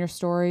share in your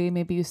story,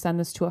 maybe you send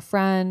this to a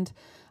friend,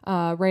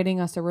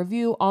 writing us a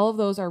review. All of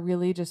those are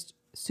really just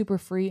super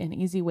free and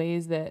easy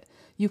ways that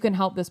you can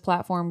help this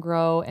platform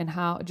grow, and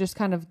how just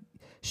kind of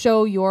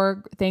show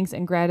your thanks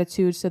and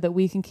gratitude so that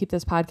we can keep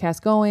this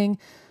podcast going,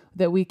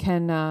 that we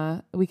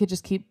could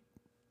just keep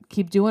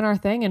doing our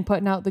thing and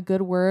putting out the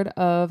good word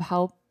of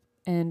help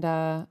and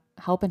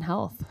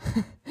health.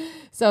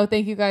 So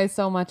thank you guys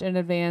so much in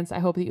advance. I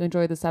hope that you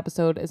enjoyed this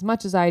episode as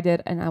much as I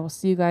did, and I will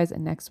see you guys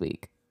next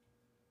week.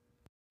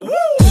 Woo!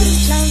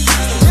 Love,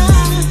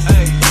 love,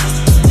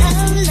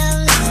 love, love.